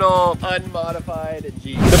original unmodified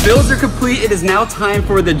Jeep. The builds are complete. It is now time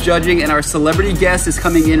for the judging, and our celebrity guest is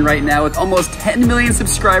coming in right now with almost 10 million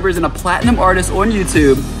subscribers and a platinum artist on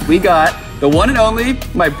YouTube. We got the one and only,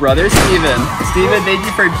 my brother, Steven. Steven, thank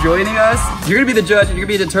you for joining us. You're gonna be the judge, and you're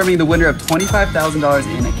gonna be determining the winner of $25,000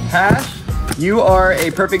 in cash. You are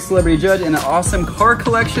a perfect celebrity judge and an awesome car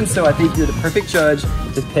collection, so I think you're the perfect judge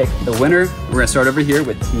to pick the winner. We're gonna start over here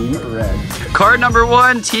with Team Red. Card number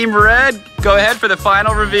 1, Team Red. Go ahead for the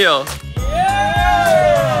final reveal.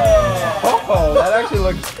 Yeah! Oh, that actually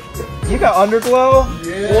looks... You got underglow?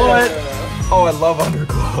 Yeah. What? Oh, I love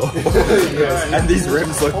underglow. Yes. And these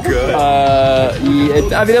rims look good. I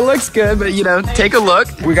mean, it looks good, but you know, take a look.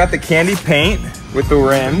 We got the candy paint with the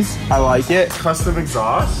rims. I like it. Custom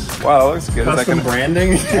exhaust. Wow, that looks good. Custom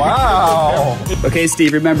branding. Wow. Okay,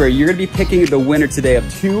 Steve, remember, you're gonna be picking the winner today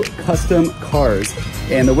of 2 custom cars.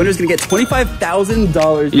 And the winner's gonna get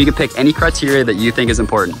 $25,000. You can pick any criteria that you think is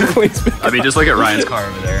important. I mean, just look at Ryan's car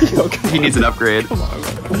over there. He needs an upgrade.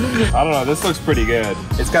 I don't know, this looks pretty good.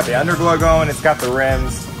 It's got the underglow going, it's got the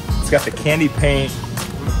rims, it's got the candy paint,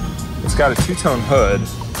 it's got a 2-tone hood.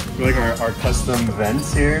 You like our custom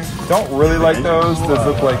vents here? Don't really like those. Those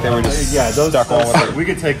look like they were just stuck on with it. We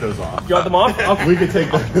could take those off. You want them off? Okay. We could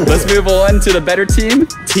take those. Let's move on to the better team,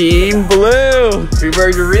 Team Blue. We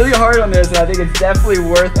worked really hard on this, and I think it's definitely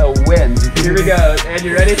worth a win. Here we go. Ed,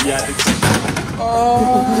 you ready? Yeah.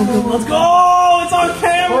 Let's go! It's on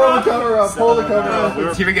camera! Pull the cover up, pull the cover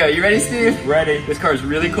up. Here we go. You ready, Steve? Ready. This car is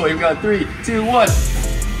really cool. You've got 3, 2, 1.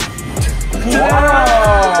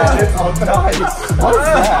 Wow! It's all nice. What is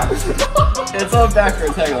that? It's all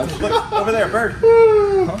backwards. Hang on. Look, over there, bird.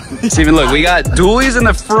 Steven, look, we got dualies in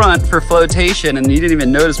the front for flotation, and you didn't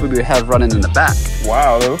even notice what we have running in the back.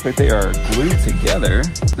 Wow, they look like they are glued together.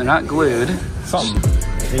 They're not glued. Something.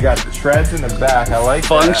 You got the treads in the back. I like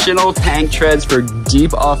Functional tank treads for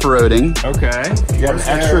deep off-roading. that. Okay. You got an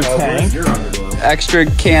extra tank. Extra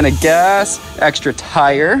can of gas, extra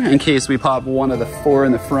tire in case we pop one of the 4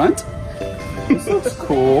 in the front. This looks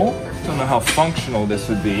cool. Don't know how functional this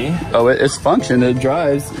would be. Oh, it's function. It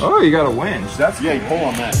drives. Oh, you got a winch. That's cool. Yeah, you pull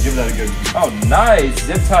on that. Give that a good. Oh, nice.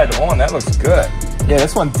 Zip tied on. That looks good. Yeah,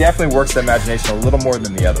 this one definitely works the imagination a little more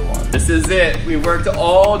than the other one. This is it. We worked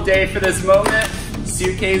all day for this moment.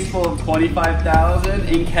 Suitcase full of $25,000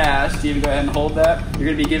 in cash. Steven, go ahead and hold that. You're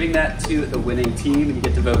gonna be giving that to the winning team, and you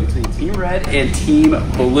get to vote between Team Red and Team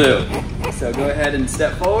Blue. So go ahead and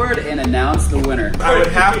step forward and announce the winner. I would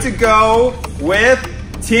have to go with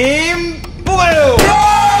Team Blue.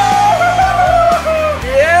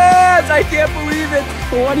 Yes, I can't believe it.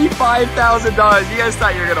 $25,000. You guys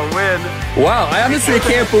thought you were gonna win. Wow, I honestly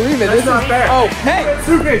can't believe it. This is not fair. Oh, hey,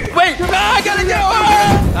 wait, no, I gotta go.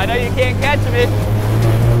 I know you can't catch me.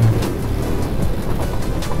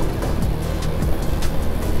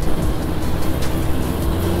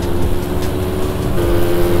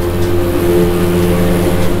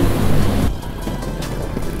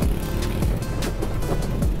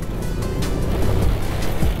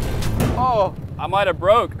 Oh, I might have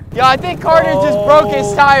broke. Yeah, I think Carter just broke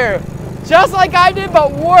his tire. Just like I did,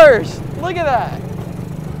 but worse. Look at that.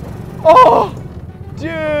 Oh,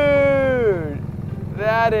 dude.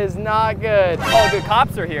 That is not good. Oh, the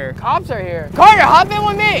cops are here. Cops are here. Carter, hop in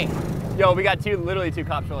with me. Yo, we got literally two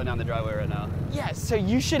cops rolling down the driveway right now. Yeah, so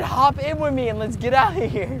you should hop in with me and let's get out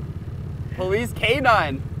of here. Police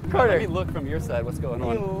K9. Carter. Let me look from your side. What's going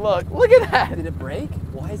on? Look at that. Did it break?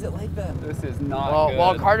 Why is it like that? This is not good.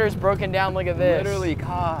 Well, Carter's broken down, look at this. Literally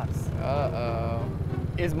cops. Uh-oh.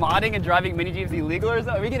 Is modding and driving mini Jeeps illegal or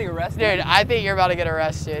something? Are we getting arrested? Dude, I think you're about to get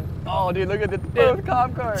arrested. Oh, dude, look at the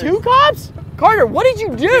cop cars. 2 cops? Carter, what did you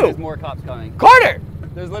do? Dude, there's more cops coming. Carter!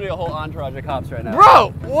 There's literally a whole entourage of cops right now. Bro,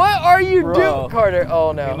 what are you doing? Carter,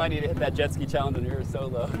 oh no. We might need to hit that jet ski challenge on yours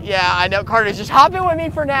solo. Yeah, I know. Carter, just hop in with me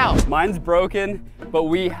for now. Mine's broken, but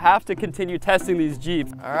we have to continue testing these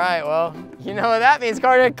Jeeps. All right, well, you know what that means,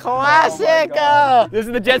 Carter. Classic. This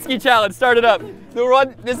is the jet ski challenge. Start it up.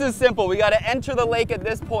 This is simple. We got to enter the lake at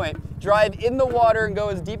this point, drive in the water and go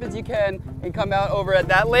as deep as you can and come out over at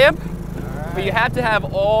that lamp. Right. But you have to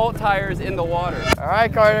have all tires in the water. All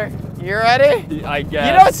right, Carter. You ready? I guess.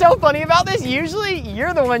 You know what's so funny about this? Usually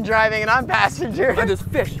you're the one driving and I'm passenger. Oh, there's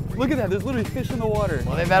fish. Look at that. There's literally fish in the water.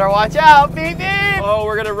 Well, they better watch out. Beep, beep. Oh,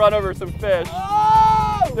 we're going to run over some fish.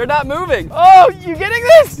 Oh! They're not moving. Oh, you getting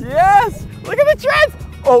this? Yes. Look at the treads.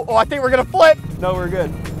 Oh, I think we're going to flip. No, we're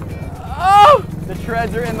good. Oh! The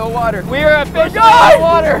treads are in the water. We are officially in the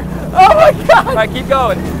water. Oh my God. All right, keep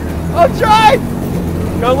going. I'm trying.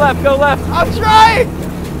 Go left, go left. I'm trying.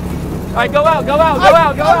 All right, go out, go out, go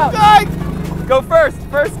out, go out. Trying. Go first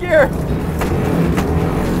gear.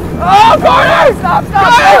 Oh, Carter!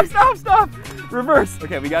 Stop. Reverse.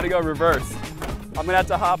 Okay, we gotta go reverse. I'm gonna have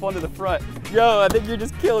to hop onto the front. Yo, I think you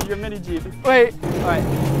just killed your mini Jeep. Wait. All right,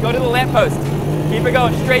 go to the lamppost. Keep it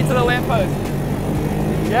going straight to the lamppost.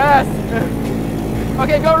 Yes.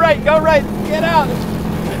 Okay, go right. Get out.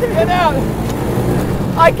 Get out.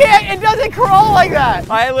 I can't, it doesn't crawl like that.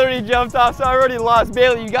 I literally jumped off, so I already lost.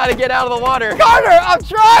 Bailey, you gotta get out of the water. Carter, I'm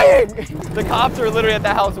trying. The cops are literally at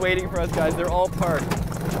the house waiting for us, guys. They're all parked.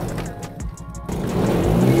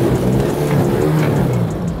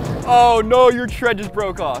 Oh no, your tread just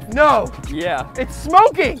broke off. No. Yeah. It's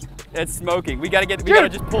smoking. It's smoking. We gotta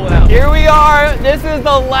just pull it out. Here we are. This is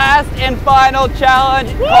the last and final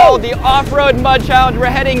challenge called the off-road mud challenge. We're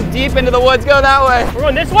heading deep into the woods. Go that way. We're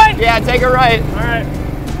going this way? Yeah, take a right. All right.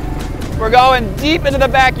 We're going deep into the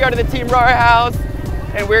backyard of the Team Roar house,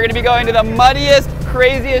 and we're gonna be going to the muddiest,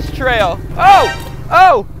 craziest trail.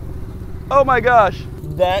 Oh my gosh.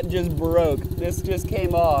 That just broke. This just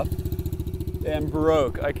came off and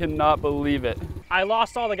broke. I cannot believe it. I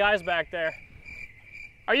lost all the guys back there.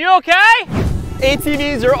 Are you okay?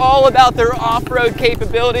 ATVs are all about their off-road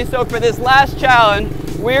capability, so for this last challenge,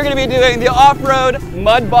 we're gonna be doing the off-road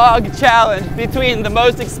mud bog challenge between the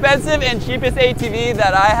most expensive and cheapest ATV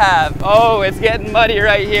that I have. Oh, it's getting muddy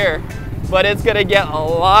right here, but it's gonna get a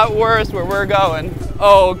lot worse where we're going.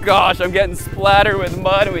 Oh gosh, I'm getting splattered with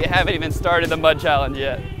mud and we haven't even started the mud challenge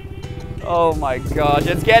yet. Oh my gosh,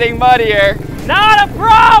 it's getting muddier. Not a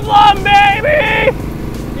problem, baby!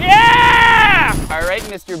 Yeah! All right,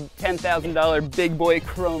 Mr. $10,000 big boy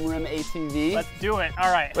chrome rim ATV. Let's do it,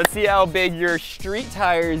 all right. Let's see how big your street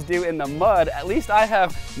tires do in the mud. At least I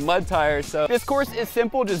have mud tires, so. This course is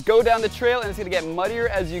simple, just go down the trail and it's gonna get muddier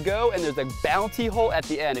as you go, and there's a bounty hole at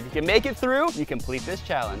the end. If you can make it through, you complete this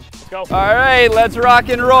challenge. Let's go. All right, let's rock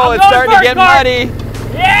and roll. I'm It's starting to get muddy.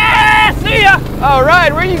 Yeah, see ya! All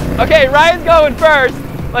right, okay, Ryan's going first.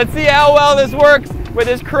 Let's see how well this works with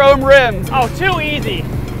his chrome rims. Oh, too easy.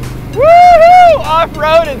 Woohoo!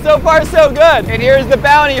 Off-road, and so far so good. And here's the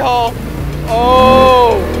bounty hole.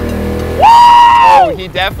 Oh! Woo! Oh, he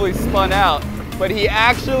definitely spun out, but he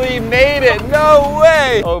actually made it. No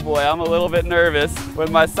way! Oh boy, I'm a little bit nervous. With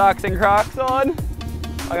my socks and Crocs on,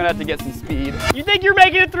 I'm gonna have to get some speed. You think you're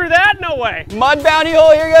making it through that? No way. Mud bounty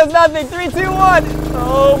hole, here goes nothing. 3, 2, 1.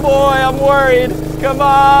 Oh boy, I'm worried. Come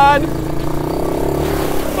on.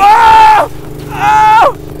 Oh!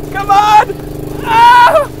 Oh! Come on!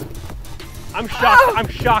 Oh! I'm shocked. I'm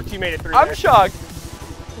shocked you made it through. I'm shocked.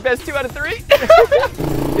 Best 2 out of 3.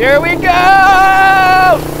 Here we go!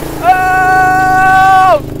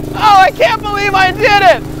 Oh! Oh, I can't believe I did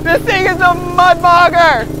it! This thing is a mud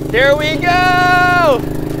bogger! Here we go!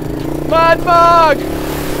 Mud bog!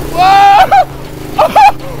 Whoa!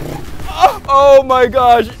 Oh my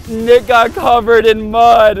gosh, Nick got covered in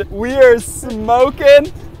mud. We are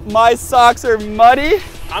smoking. My socks are muddy.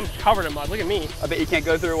 I'm covered in mud, look at me. I bet you can't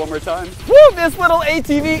go through it one more time. Woo, this little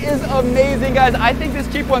ATV is amazing, guys. I think this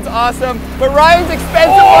cheap one's awesome, but Ryan's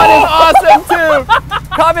expensive one is awesome too.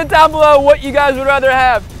 Comment down below what you guys would rather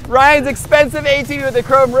have. Ryan's expensive ATV with the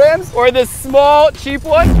chrome rims or this small, cheap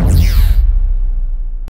one.